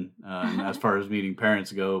deep end as far as meeting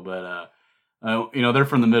parents go. But they're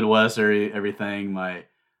from the Midwest area. Everything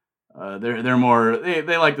they're more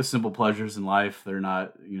they like the simple pleasures in life. They're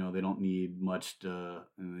not they don't need much and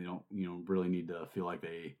they don't really need to feel like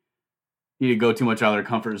they need to go too much out of their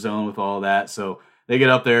comfort zone with all that. So they get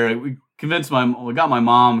up there. We got my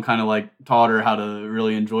mom, kind of like taught her how to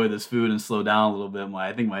really enjoy this food and slow down a little bit.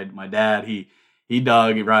 I think my dad he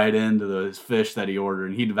dug right into his fish that he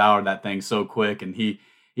ordered, and he devoured that thing so quick, and he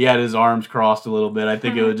had his arms crossed a little bit. I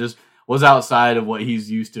think it was outside of what he's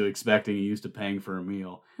used to expecting and used to paying for a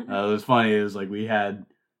meal. It was funny. It was like we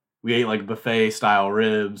ate like buffet style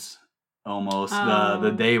ribs almost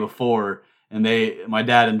the day before, and my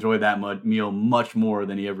dad enjoyed that meal much more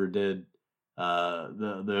than he ever did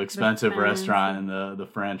the expensive restaurant and the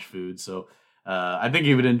French food. So I think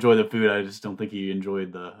he would enjoy the food. I just don't think he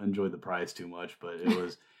enjoyed the price too much. But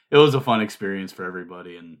it was a fun experience for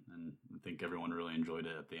everybody, and I think everyone really enjoyed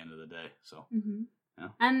it at the end of the day. So. Yeah.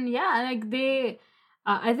 And like they,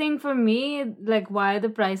 I think for me, like why the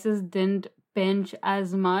prices didn't pinch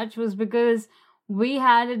as much was because we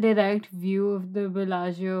had a direct view of the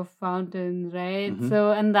Bellagio fountains, right?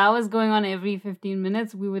 So, and that was going on every 15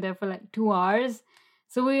 minutes. We were there for like 2 hours.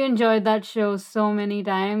 So we enjoyed that show so many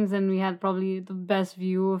times, and we had probably the best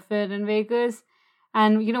view of it in Vegas.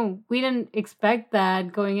 And, we didn't expect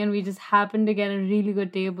that going in. We just happened to get a really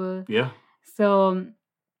good table. Yeah. So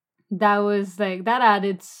that was like, that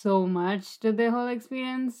added so much to the whole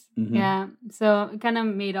experience. Yeah. So it kind of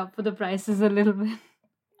made up for the prices a little bit.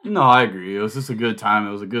 No, I agree. It was just a good time.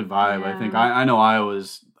 It was a good vibe. Yeah. I think I know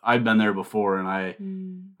I'd been there before,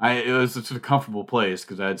 and it was such a comfortable place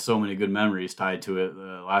because I had so many good memories tied to it.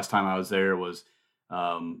 The last time I was there was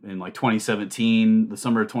in like 2017, the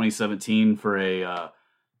summer of 2017, for a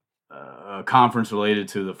conference related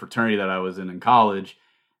to the fraternity that I was in college.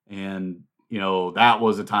 And, that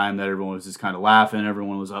was a time that everyone was just kind of laughing.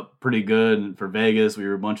 Everyone was up pretty good. And for Vegas, we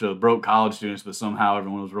were a bunch of broke college students, but somehow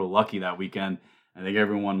everyone was real lucky that weekend. I think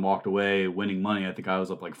everyone walked away winning money. I think I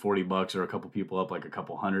was up like $40, or a couple people up like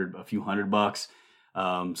a few $100.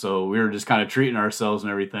 So we were just kind of treating ourselves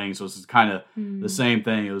and everything. So it's kind of the same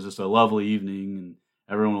thing. It was just a lovely evening, and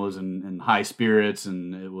everyone was in high spirits,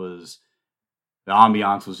 and the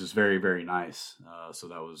ambiance was just very, very nice. So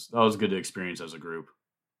that was good to experience as a group.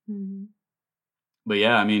 But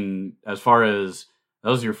yeah, I mean, as far as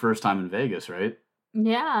that was your first time in Vegas, right?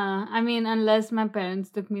 Yeah, I mean, unless my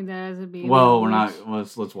parents took me there as a baby. Well, we're not.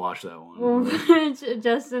 Let's watch that one. Which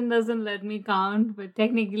Justin doesn't let me count, but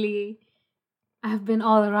technically, I've been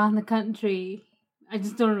all around the country. I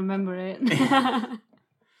just don't remember it.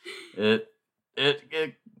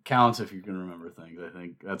 It counts if you can remember things. I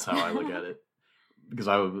think that's how I look at it, because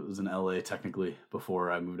I was in LA technically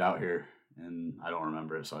before I moved out here, and I don't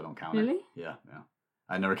remember it, so I don't count it. Really? Yeah.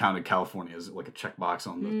 I nevercounted California as like a checkbox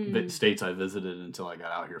on the states I visited until I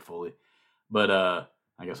got out here fully. But I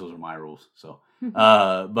guess those are my rules. So,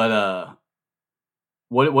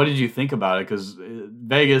 what did you think about it? Because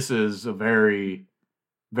Vegas is a very,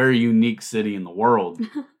 very unique city in the world.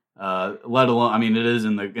 Let alone, I mean, it is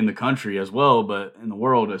in the country as well, but in the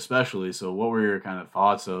world especially. So, what were your kind of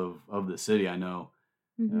thoughts of the city? I know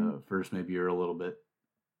first maybe you're a little bit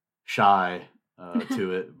shy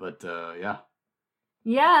to it, but yeah.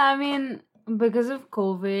 Yeah, I mean, because of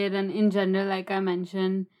COVID and in general, like I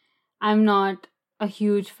mentioned, I'm not a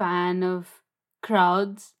huge fan of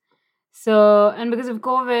crowds. So, and because of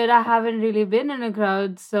COVID, I haven't really been in a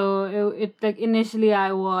crowd. So, it like initially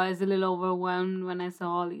I was a little overwhelmed when I saw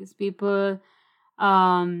all these people.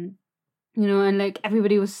 Um, and like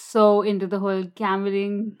everybody was so into the whole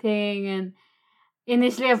gambling thing. And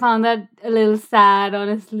initially I found that a little sad,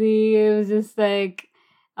 honestly. It was just like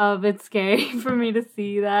a bit scary for me to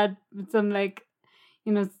see that with some like,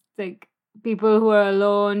 like people who are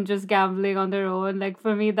alone just gambling on their own. Like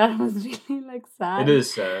for me that was really like sad. It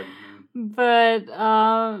is sad. But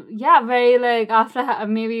yeah, very like after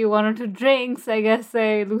maybe one or two drinks, I guess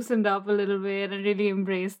I loosened up a little bit and really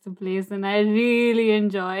embraced the place, and I really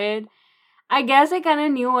enjoy it. I guess I kind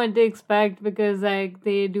of knew what to expect because like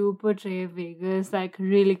they do portray Vegas like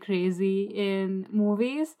really crazy in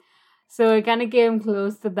movies. So it kind of came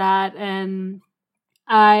close to that, and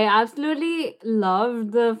I absolutely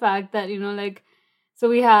loved the fact that, like, so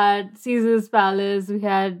we had Caesar's Palace, we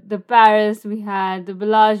had the Paris, we had the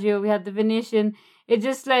Bellagio, we had the Venetian. It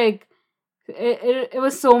just like it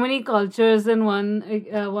was so many cultures in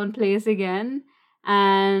one place again.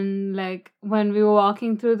 And like when we were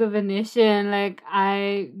walking through the Venetian, like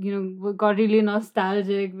I got really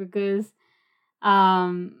nostalgic because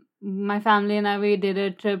my family and we did a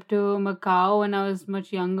trip to Macau when I was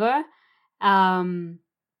much younger.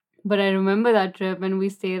 But I remember that trip, and we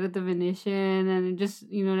stayed at the Venetian, and it just,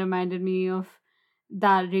 reminded me of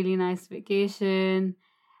that really nice vacation.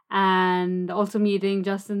 And also meeting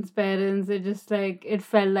Justin's parents, it just like, it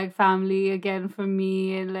felt like family again for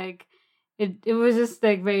me. And like, it was just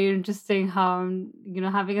like very interesting how I'm,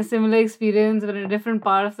 having a similar experience but in a different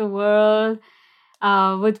part of the world,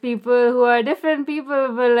 with people who are different people,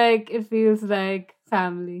 but like, it feels like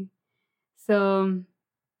family. So,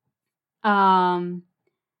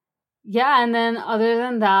 yeah, and then other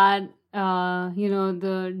than that,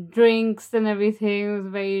 the drinks and everything was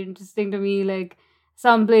very interesting to me. Like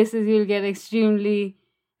some places you'll get extremely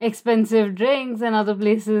expensive drinks, and other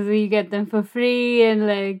places you get them for free, and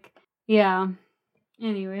like, yeah.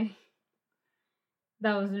 Anyway,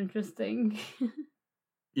 that was interesting.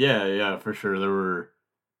 Yeah, for sure.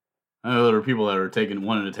 I know there were people that were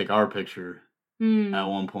wanted to take our picture at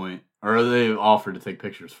one point. Or they offered to take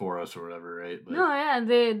pictures for us or whatever, right? But no, yeah,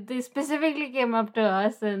 they specifically came up to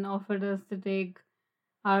us and offered us to take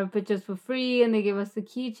our pictures for free, and they gave us the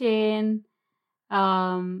keychain,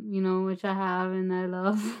 which I have and I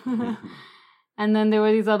love. And then there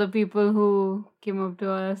were these other people who came up to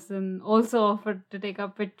us and also offered to take our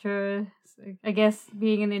pictures. I guess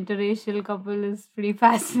being an interracial couple is pretty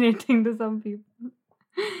fascinating to some people.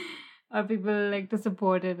 Or people like to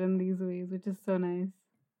support it in these ways, which is so nice.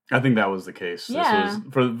 I think that was the case. Yeah. This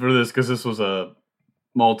was for this, because this was a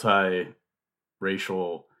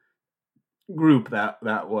multi-racial group that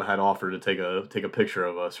had offered to take a picture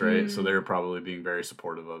of us, right? So they were probably being very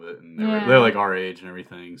supportive of it, and they're like our age and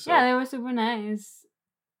everything. So yeah, they were super nice.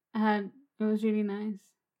 It was really nice.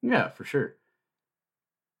 Yeah, for sure.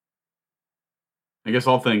 I guess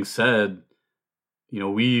all things said,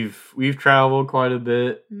 we've traveled quite a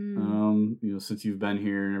bit, since you've been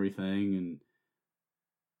here and everything, and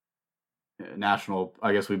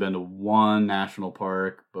I guess we've been to one national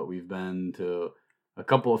park, but we've been to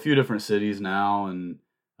a few different cities now, and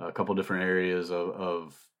a couple different areas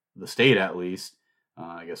of the state, at least.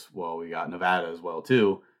 I guess, well, we got Nevada as well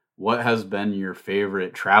too. What has been your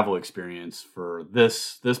favorite travel experience for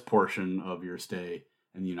this portion of your stay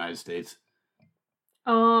in the United States?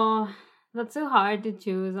 Oh, that's so hard to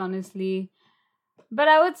choose, honestly. But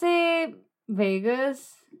I would say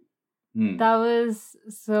Vegas. That was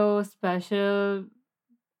so special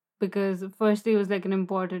because firstly it was like an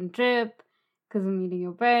important trip because of meeting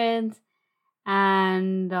your parents,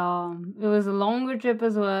 and it was a longer trip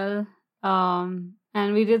as well,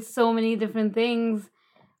 and we did so many different things.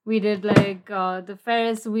 We did like the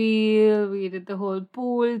Ferris wheel, we did the whole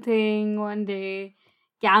pool thing one day,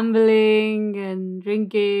 gambling and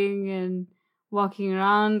drinking and walking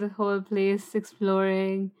around the whole place,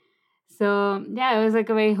 exploring. So yeah, it was like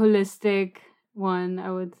a very holistic one,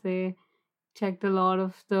 I would say. Checked a lot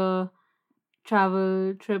of the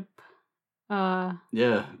travel trip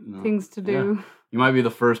things to do. Yeah. You might be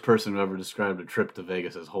the first person who ever described a trip to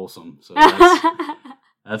Vegas as wholesome. So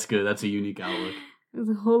that's good. That's a unique outlook. It was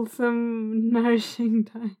a wholesome, nourishing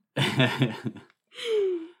time.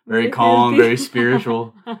 very calm, very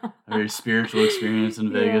spiritual experience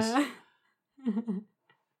in Vegas.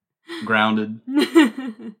 Grounded.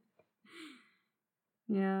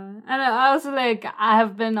 Yeah. And I also like, I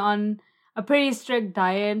have been on a pretty strict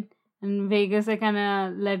diet. In Vegas, I kind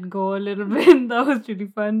of let go a little bit. That was really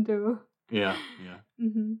fun too. Yeah.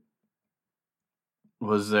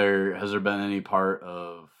 Has there been any part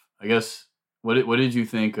of, I guess, what did you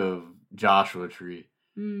think of Joshua Tree?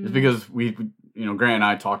 Just because Grant and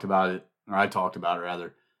I talked about it, or I talked about it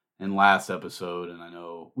rather, in last episode, and I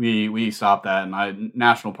know we stopped that, and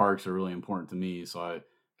national parks are really important to me, so I'm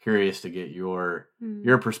curious to get your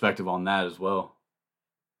perspective on that as well.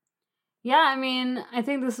 Yeah, I mean, I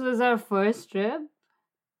think this was our first trip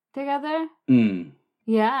together.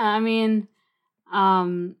 Yeah, I mean,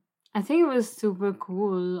 I think it was super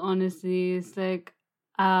cool, honestly. It's like,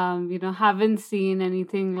 haven't seen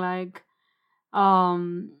anything like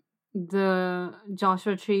the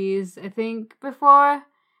Joshua Trees, I think, before.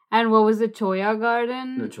 And what was the Choya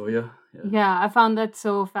Garden? The Choya? Yeah, I found that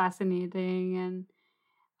so fascinating. And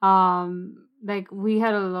like, we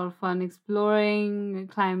had a lot of fun exploring,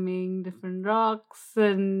 climbing different rocks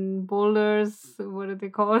and boulders. What are they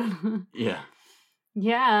called? Yeah.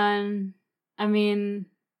 Yeah, and I mean,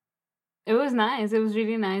 it was nice. It was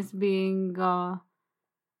really nice being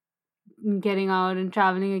getting out and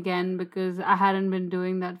traveling again, because I hadn't been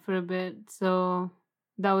doing that for a bit. So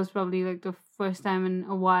that was probably like the first time in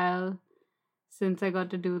a while since I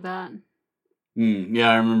got to do that.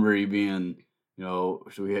 Yeah, I remember you being,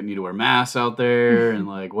 should we need to wear masks out there, and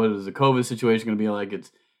like, what is the COVID situation going to be like?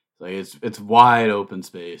 It's wide open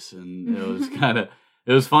space, and it was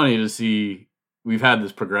it was funny to see. We've had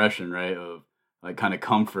this progression, right, of like kind of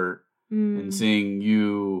comfort and seeing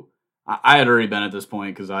you. I had already been at this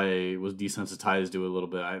point because I was desensitized to it a little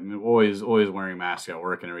bit. I mean, always wearing masks at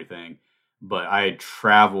work and everything. But I had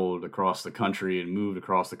traveled across the country and moved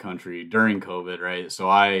across the country during COVID, right? So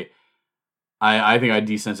I think I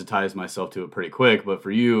desensitized myself to it pretty quick. But for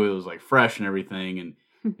you, it was like fresh and everything, and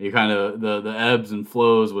you kind of the ebbs and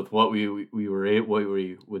flows with what we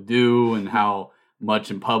would do and how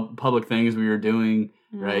much in public things we were doing,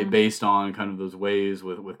 right? Based on kind of those ways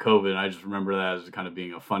with COVID. And I just remember that as kind of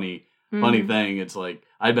being a funny thing. It's like,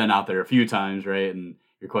 I'd been out there a few times, right? And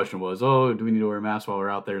your question was, oh, do we need to wear a mask while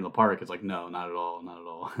we're out there in the park? It's like, no, not at all.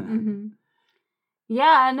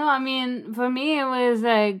 Yeah, no, I mean, for me, it was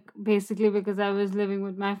like basically because I was living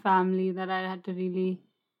with my family that I had to really,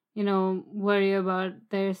 worry about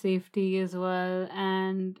their safety as well,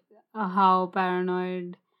 and how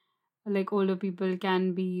paranoid like older people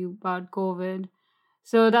can be about COVID.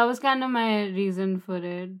 So that was kind of my reason for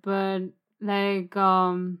it. But like,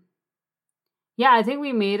 yeah, I think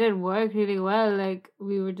we made it work really well. Like,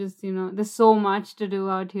 we were just, there's so much to do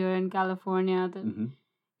out here in California that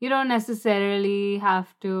you don't necessarily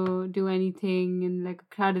have to do anything in like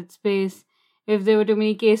a crowded space. If there were too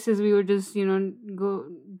many cases, we would just, go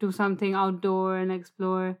do something outdoor and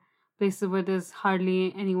explore places where there's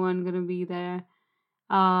hardly anyone gonna be there.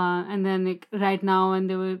 And then like right now, when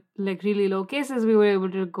there were like really low cases, we were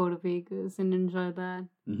able to go to Vegas and enjoy that.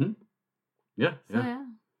 Yeah. So,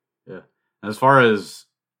 yeah. As far as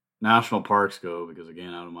national parks go, because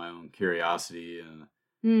again, out of my own curiosity,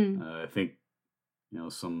 and I think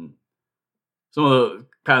some of the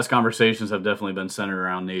past conversations have definitely been centered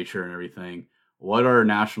around nature and everything. What are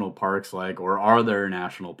national parks like, or are there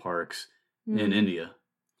national parks in India?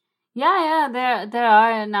 Yeah, there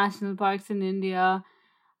are national parks in India.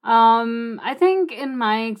 I think in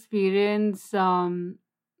my experience,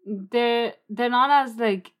 they're not as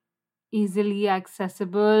like easily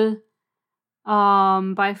accessible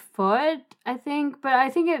by foot, I think, but I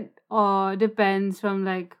think it depends from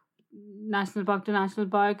like national park to national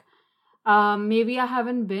park. Maybe I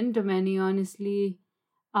haven't been to many, honestly.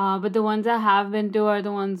 But the ones I have been to are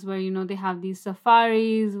the ones where they have these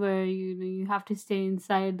safaris where you have to stay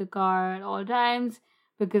inside the car at all times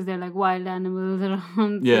because they're like wild animals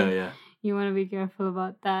around. Yeah. You want to be careful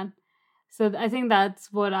about that. So I think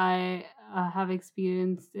that's what I have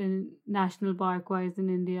experienced in national park wise in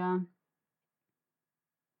India.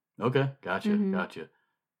 Okay, gotcha.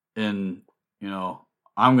 And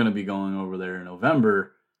I'm gonna be going over there in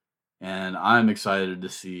November. And I'm excited to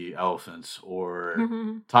see elephants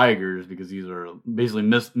or tigers, because these are basically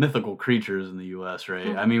mythical creatures in the U.S.,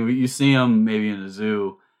 right? I mean, you see them maybe in a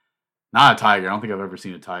zoo. Not a tiger. I don't think I've ever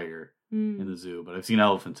seen a tiger in the zoo, but I've seen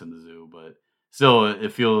elephants in the zoo. But still,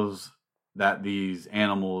 it feels that these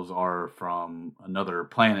animals are from another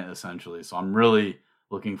planet, essentially. So I'm really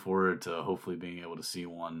looking forward to hopefully being able to see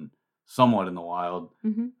one somewhat in the wild.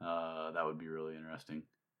 That would be really interesting.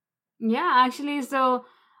 Yeah, actually, so...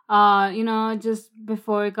 just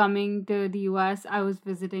before coming to the US, I was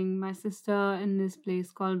visiting my sister in this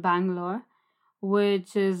place called Bangalore,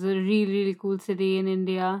 which is a really, really cool city in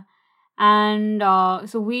India. And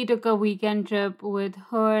so we took a weekend trip with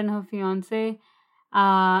her and her fiance.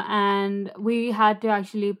 And we had to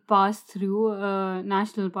actually pass through a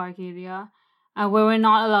national park area where we're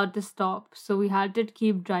not allowed to stop. So we had to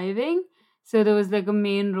keep driving. So there was like a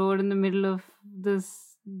main road in the middle of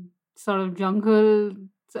this sort of jungle.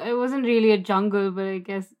 So it wasn't really a jungle, but I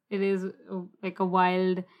guess it is like a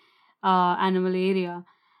wild animal area.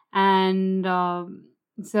 And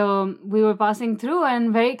so we were passing through,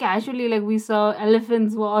 and very casually, like we saw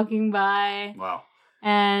elephants walking by, Wow.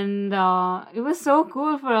 and it was so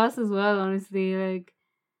cool for us as well. Honestly, like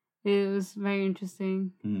it was very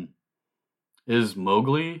interesting. Is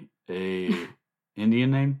Mowgli a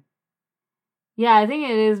Indian name? Yeah, I think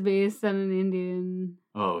it is based on an Indian.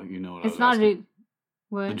 Oh, you know what It's I was not asking.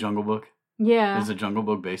 what? The Jungle Book? Yeah, Is the Jungle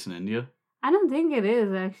Book based in India? I don't think it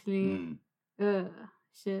is actually. Hmm.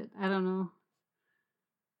 Shit, I don't know.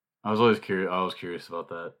 I was always curious. I was curious about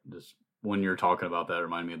that. Just when you're talking about that, it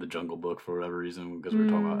reminded me of the Jungle Book for whatever reason, because we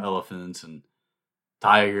were talking about elephants and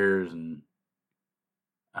tigers, and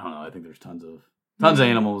I don't know. I think there's tons of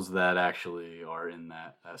animals that actually are in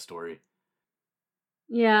that story.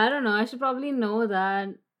 Yeah, I don't know. I should probably know that.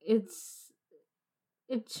 It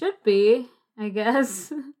should be, I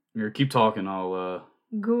guess. Here, keep talking. I'll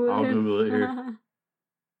Google it here.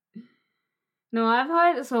 No, I've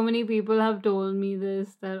heard so many people have told me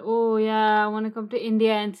this that, oh yeah, I want to come to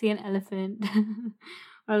India and see an elephant.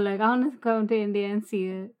 Or like, I want to come to India and see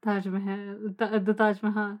a Taj Mahal, the Taj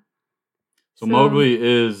Mahal. So Mowgli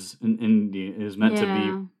is an Indian, is meant to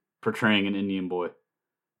be portraying an Indian boy.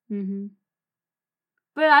 Mm-hmm.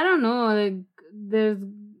 But I don't know, like,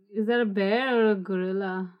 is that a bear or a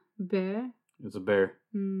gorilla? Bear? It's a bear.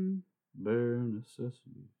 Bear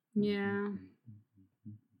necessity. Yeah.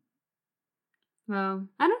 Well,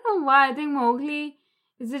 I don't know why. I think Mowgli,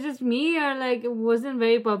 is it just me, or like it wasn't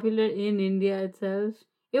very popular in India itself?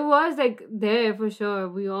 It was like there for sure.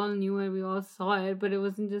 We all knew it, we all saw it, but it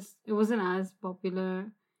wasn't as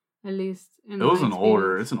popular, at least in It was my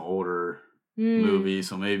it's an older movie,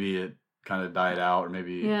 so maybe it kind of died out, or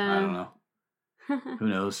maybe I don't know. Who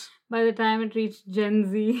knows? By the time it reached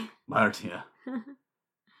Gen Z. Yeah.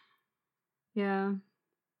 Yeah.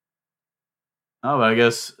 Oh, but I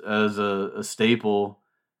guess as a staple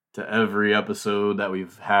to every episode that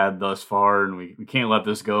we've had thus far, and we can't let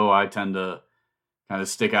this go. I tend to kind of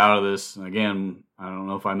stick out of this. And again, I don't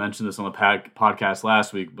know if I mentioned this on the podcast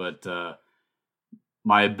last week, but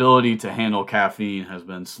my ability to handle caffeine has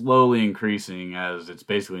been slowly increasing as it's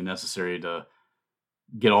basically necessary to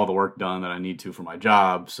get all the work done that I need to for my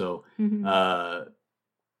job. So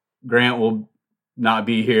Grant will not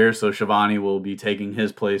be here, so Shivani will be taking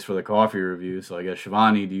his place for the coffee review. So I guess,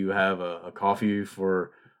 Shivani, do you have a coffee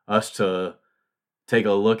for us to take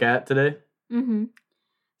a look at today?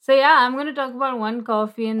 So yeah, I'm going to talk about one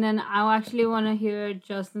coffee, and then I actually want to hear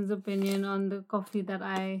Justin's opinion on the coffee that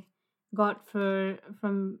I got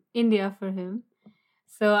from India for him.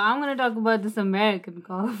 So I'm going to talk about this American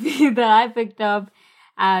coffee that I picked up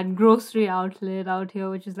at Grocery Outlet out here,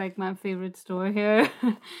 which is like my favorite store here.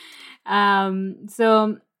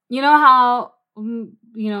 So you know how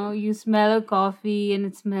you smell a coffee and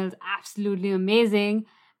it smells absolutely amazing,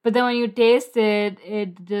 but then when you taste it,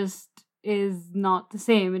 it just is not the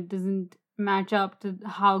same. It doesn't match up to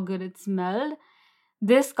how good it smelled.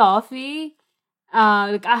 This coffee,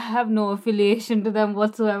 like I have no affiliation to them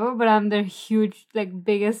whatsoever, but I'm their huge, like,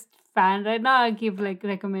 biggest fan right now. I keep like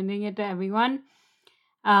recommending it to everyone.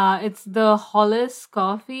 It's the Hollis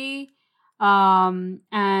coffee, and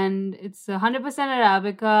it's 100%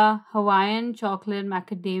 Arabica, Hawaiian chocolate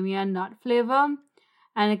macadamia nut flavor,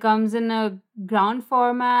 and it comes in a ground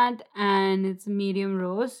format, and it's medium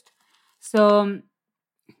roast. So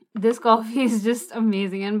this coffee is just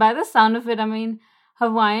amazing, and by the sound of it, I mean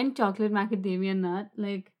Hawaiian chocolate macadamia nut.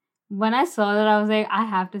 Like, when I saw that, I was like, I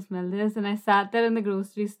have to smell this, and I sat there in the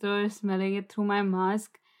grocery store smelling it through my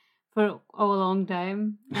mask for a long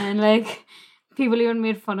time, and like people even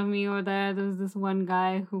made fun of me over there. There was this one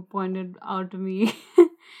guy who pointed out to me.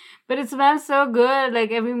 But it smells so good.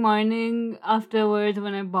 Like, every morning afterwards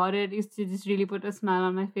when I bought it, used to just really put a smile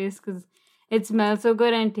on my face because it smells so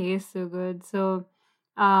good and tastes so good. So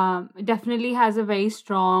it definitely has a very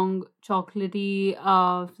strong chocolatey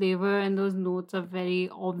flavor, and those notes are very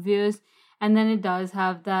obvious. And then it does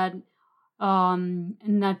have that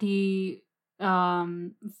nutty,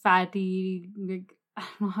 fatty, like, I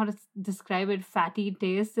don't know how to describe it. Fatty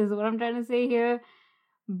taste is what I'm trying to say here,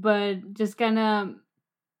 but just kind of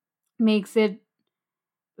makes it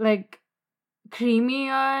like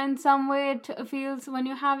creamier in some way. It feels when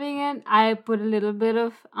you're having it. I put a little bit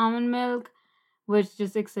of almond milk, which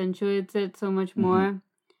just accentuates it so much more.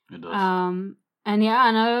 It does. And yeah,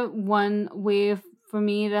 another one way for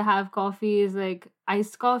me to have coffee is like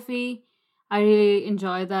iced coffee. I really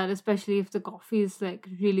enjoy that, especially if the coffee is like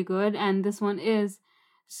really good, and this one is.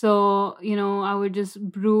 So, I would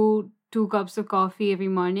just brew 2 cups of coffee every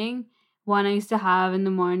morning. One I used to have in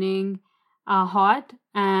the morning hot,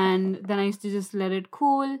 and then I used to just let it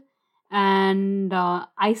cool and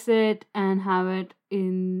ice it and have it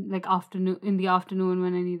in like in the afternoon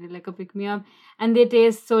when I needed like a pick me up. And they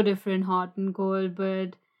taste so different, hot and cold,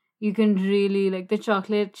 but you can really like the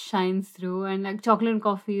chocolate shines through, and like chocolate and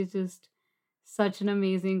coffee is just such an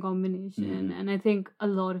amazing combination, and I think a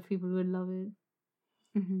lot of people would love it.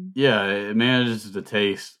 Yeah, it manages to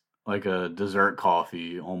taste like a dessert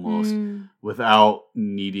coffee almost without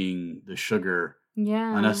needing the sugar,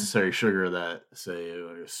 unnecessary sugar that say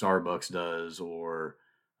Starbucks does, or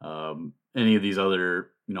any of these other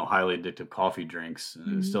highly addictive coffee drinks.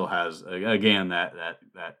 And it still has again that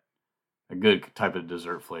a good type of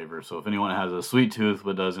dessert flavor. So if anyone has a sweet tooth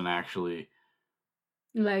but doesn't actually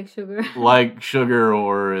like sugar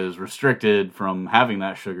or is restricted from having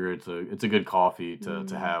that sugar, it's a good coffee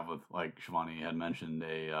to have with, like Shivani had mentioned,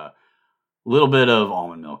 a little bit of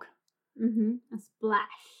almond milk. A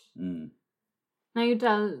splash. Now you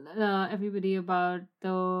tell everybody about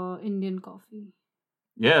the Indian coffee.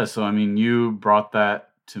 Yeah, so I mean, you brought that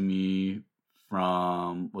to me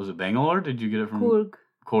from, was it Bangalore? Did you get it from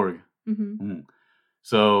Coorg?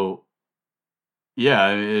 So yeah,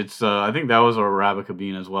 it's I think that was a Arabica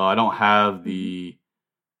bean as well. I don't have the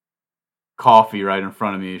coffee right in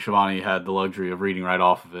front of me. Shivani had the luxury of reading right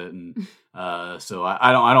off of it, and so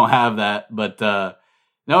I don't have that. But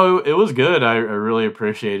no, it was good. I really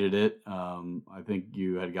appreciated it. I think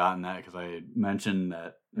you had gotten that because I had mentioned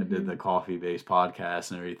that I did the coffee-based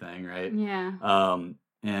podcast and everything, right? Yeah.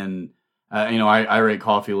 And I rate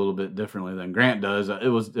coffee a little bit differently than Grant does. It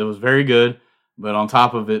was very good. But on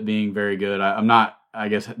top of it being very good, I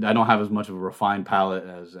don't have as much of a refined palate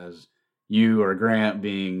as you or Grant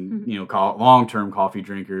being, long-term coffee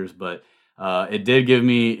drinkers. But it did give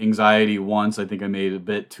me anxiety once. I think I made a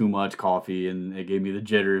bit too much coffee and it gave me the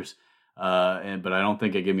jitters. But I don't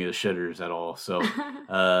think it gave me the shitters at all. So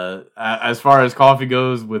as far as coffee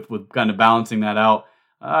goes, with kind of balancing that out,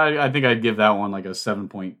 I think I'd give that one like a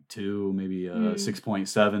 7.2, maybe a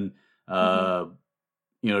 6.7,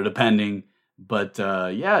 depending. But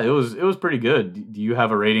yeah, it was pretty good. Do you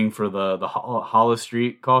have a rating for the Hollis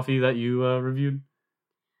Street coffee that you reviewed?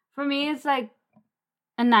 For me, it's like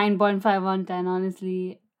a 9.5 on 10,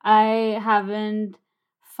 honestly. I haven't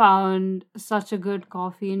found such a good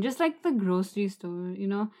coffee in just like the grocery store,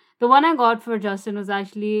 The one I got for Justin was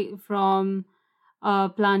actually from a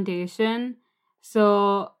plantation.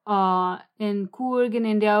 So in Coorg in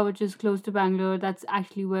India, which is close to Bangalore, that's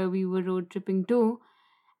actually where we were road tripping to.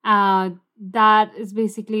 That is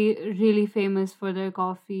basically really famous for their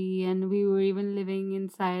coffee, and we were even living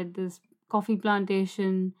inside this coffee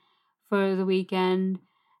plantation for the weekend.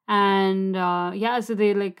 And so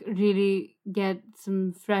they like really get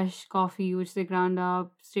some fresh coffee which they ground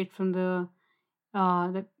up straight from the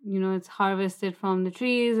it's harvested from the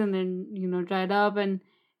trees and then dried up, and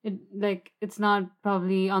it's not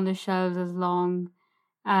probably on the shelves as long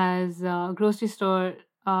as grocery store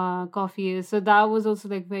coffee is. So that was also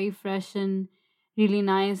like very fresh and really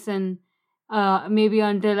nice. And maybe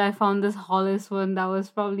until I found this Hollis one, that was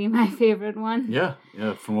probably my favorite one. Yeah,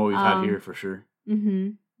 from what we've had here for sure.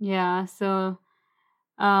 Yeah, so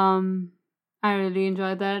I really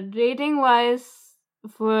enjoyed that. Rating wise,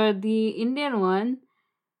 for the Indian one,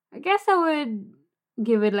 I guess I would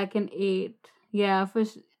give it like an 8. Yeah,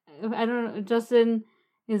 I don't know, Justin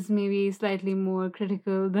is maybe slightly more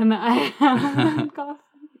critical than I am.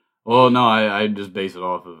 Well, no, I just base it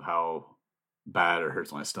off of how bad it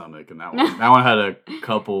hurts my stomach, and that one had a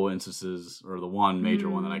couple instances, or the one major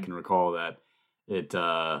one that I can recall, that it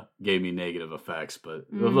gave me negative effects. But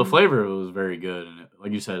the flavor was very good, and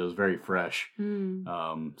like you said, it was very fresh.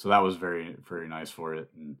 So that was very, very nice for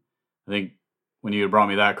it. And I think when you had brought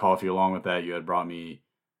me that coffee, along with that, you had brought me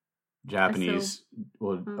Japanese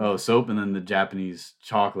soap, and then the Japanese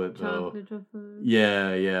chocolate though.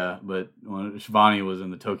 Yeah. But when Shivani was in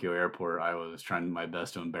the Tokyo airport, I was trying my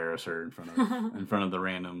best to embarrass her in front of the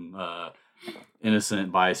random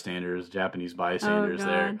innocent bystanders, Japanese bystanders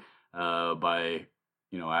there, by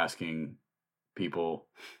asking people.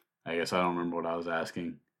 I guess I don't remember what I was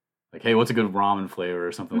asking. Like, hey, what's a good ramen flavor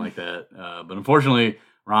or something like that. But unfortunately,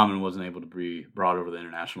 ramen wasn't able to be brought over the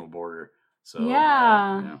international border. So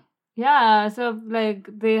yeah. So like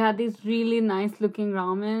they had these really nice looking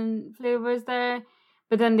ramen flavors there,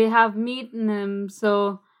 but then they have meat in them.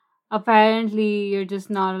 So apparently you're just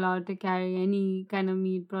not allowed to carry any kind of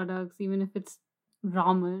meat products, even if it's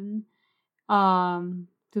ramen,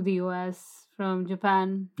 to the US from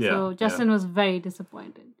Japan. So Justin was very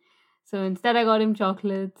disappointed. So instead I got him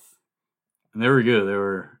chocolates. And they were good. They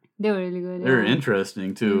were really good. They were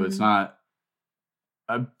interesting too. It's not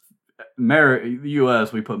the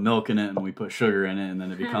US, we put milk in it and we put sugar in it, and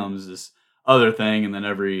then it becomes this other thing, and then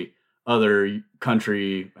every other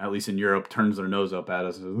country, at least in Europe, turns their nose up at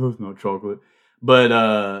us and says, "Oh, it's not chocolate." But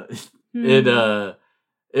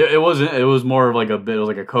it wasn't. It was more of like it was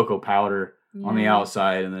like a cocoa powder on the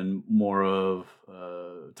outside, and then more of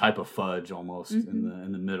type of fudge almost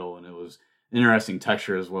in the middle, and it was interesting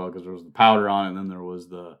texture as well because there was the powder on it, and then there was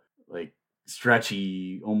the like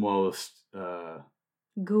stretchy, almost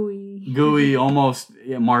gooey, almost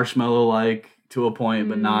marshmallow like to a point,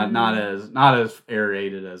 but not as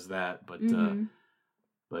aerated as that. But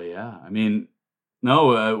yeah, I mean,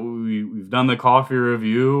 no, we've done the coffee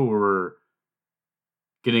review. We're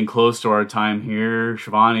getting close to our time here.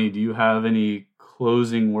 Shivani, do you have any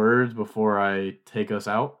closing words before I take us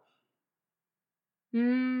out?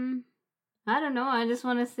 I don't know. I just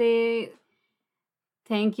want to say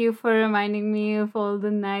thank you for reminding me of all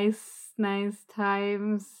the nice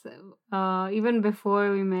times, even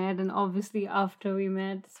before we met, and obviously after we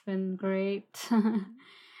met. It's been great.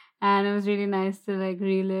 And it was really nice to like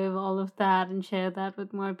relive all of that and share that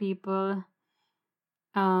with more people.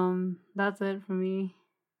 That's it for me.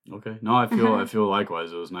 Okay. No, I feel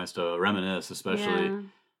likewise. It was nice to reminisce, especially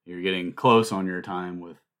you're getting close on your time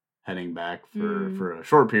with heading back for a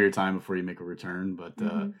short period of time before you make a return. But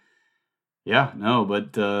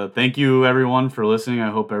thank you everyone for listening. I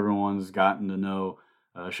hope everyone's gotten to know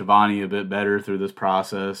Shivani a bit better through this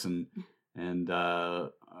process, and I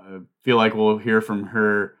feel like we'll hear from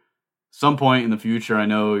her some point in the future. I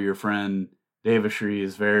know your friend Devashri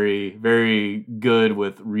is very, very good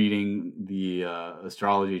with reading the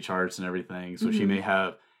astrology charts and everything, so she may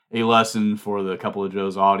have a lesson for the Couple of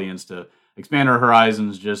Joes audience to expand our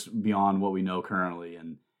horizons just beyond what we know currently.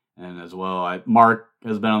 And as well, Mark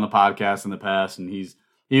has been on the podcast in the past, and he's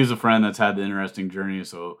a friend that's had the interesting journey.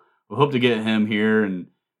 So we hope to get him here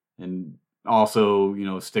and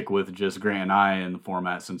also stick with just Grant and I in the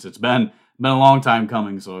format, since it's been a long time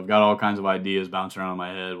coming. So I've got all kinds of ideas bouncing around in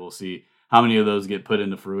my head. We'll see how many of those get put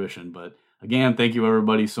into fruition. But again, thank you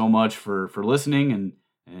everybody so much for listening,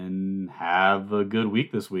 and have a good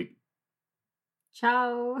week this week.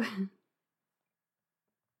 Ciao.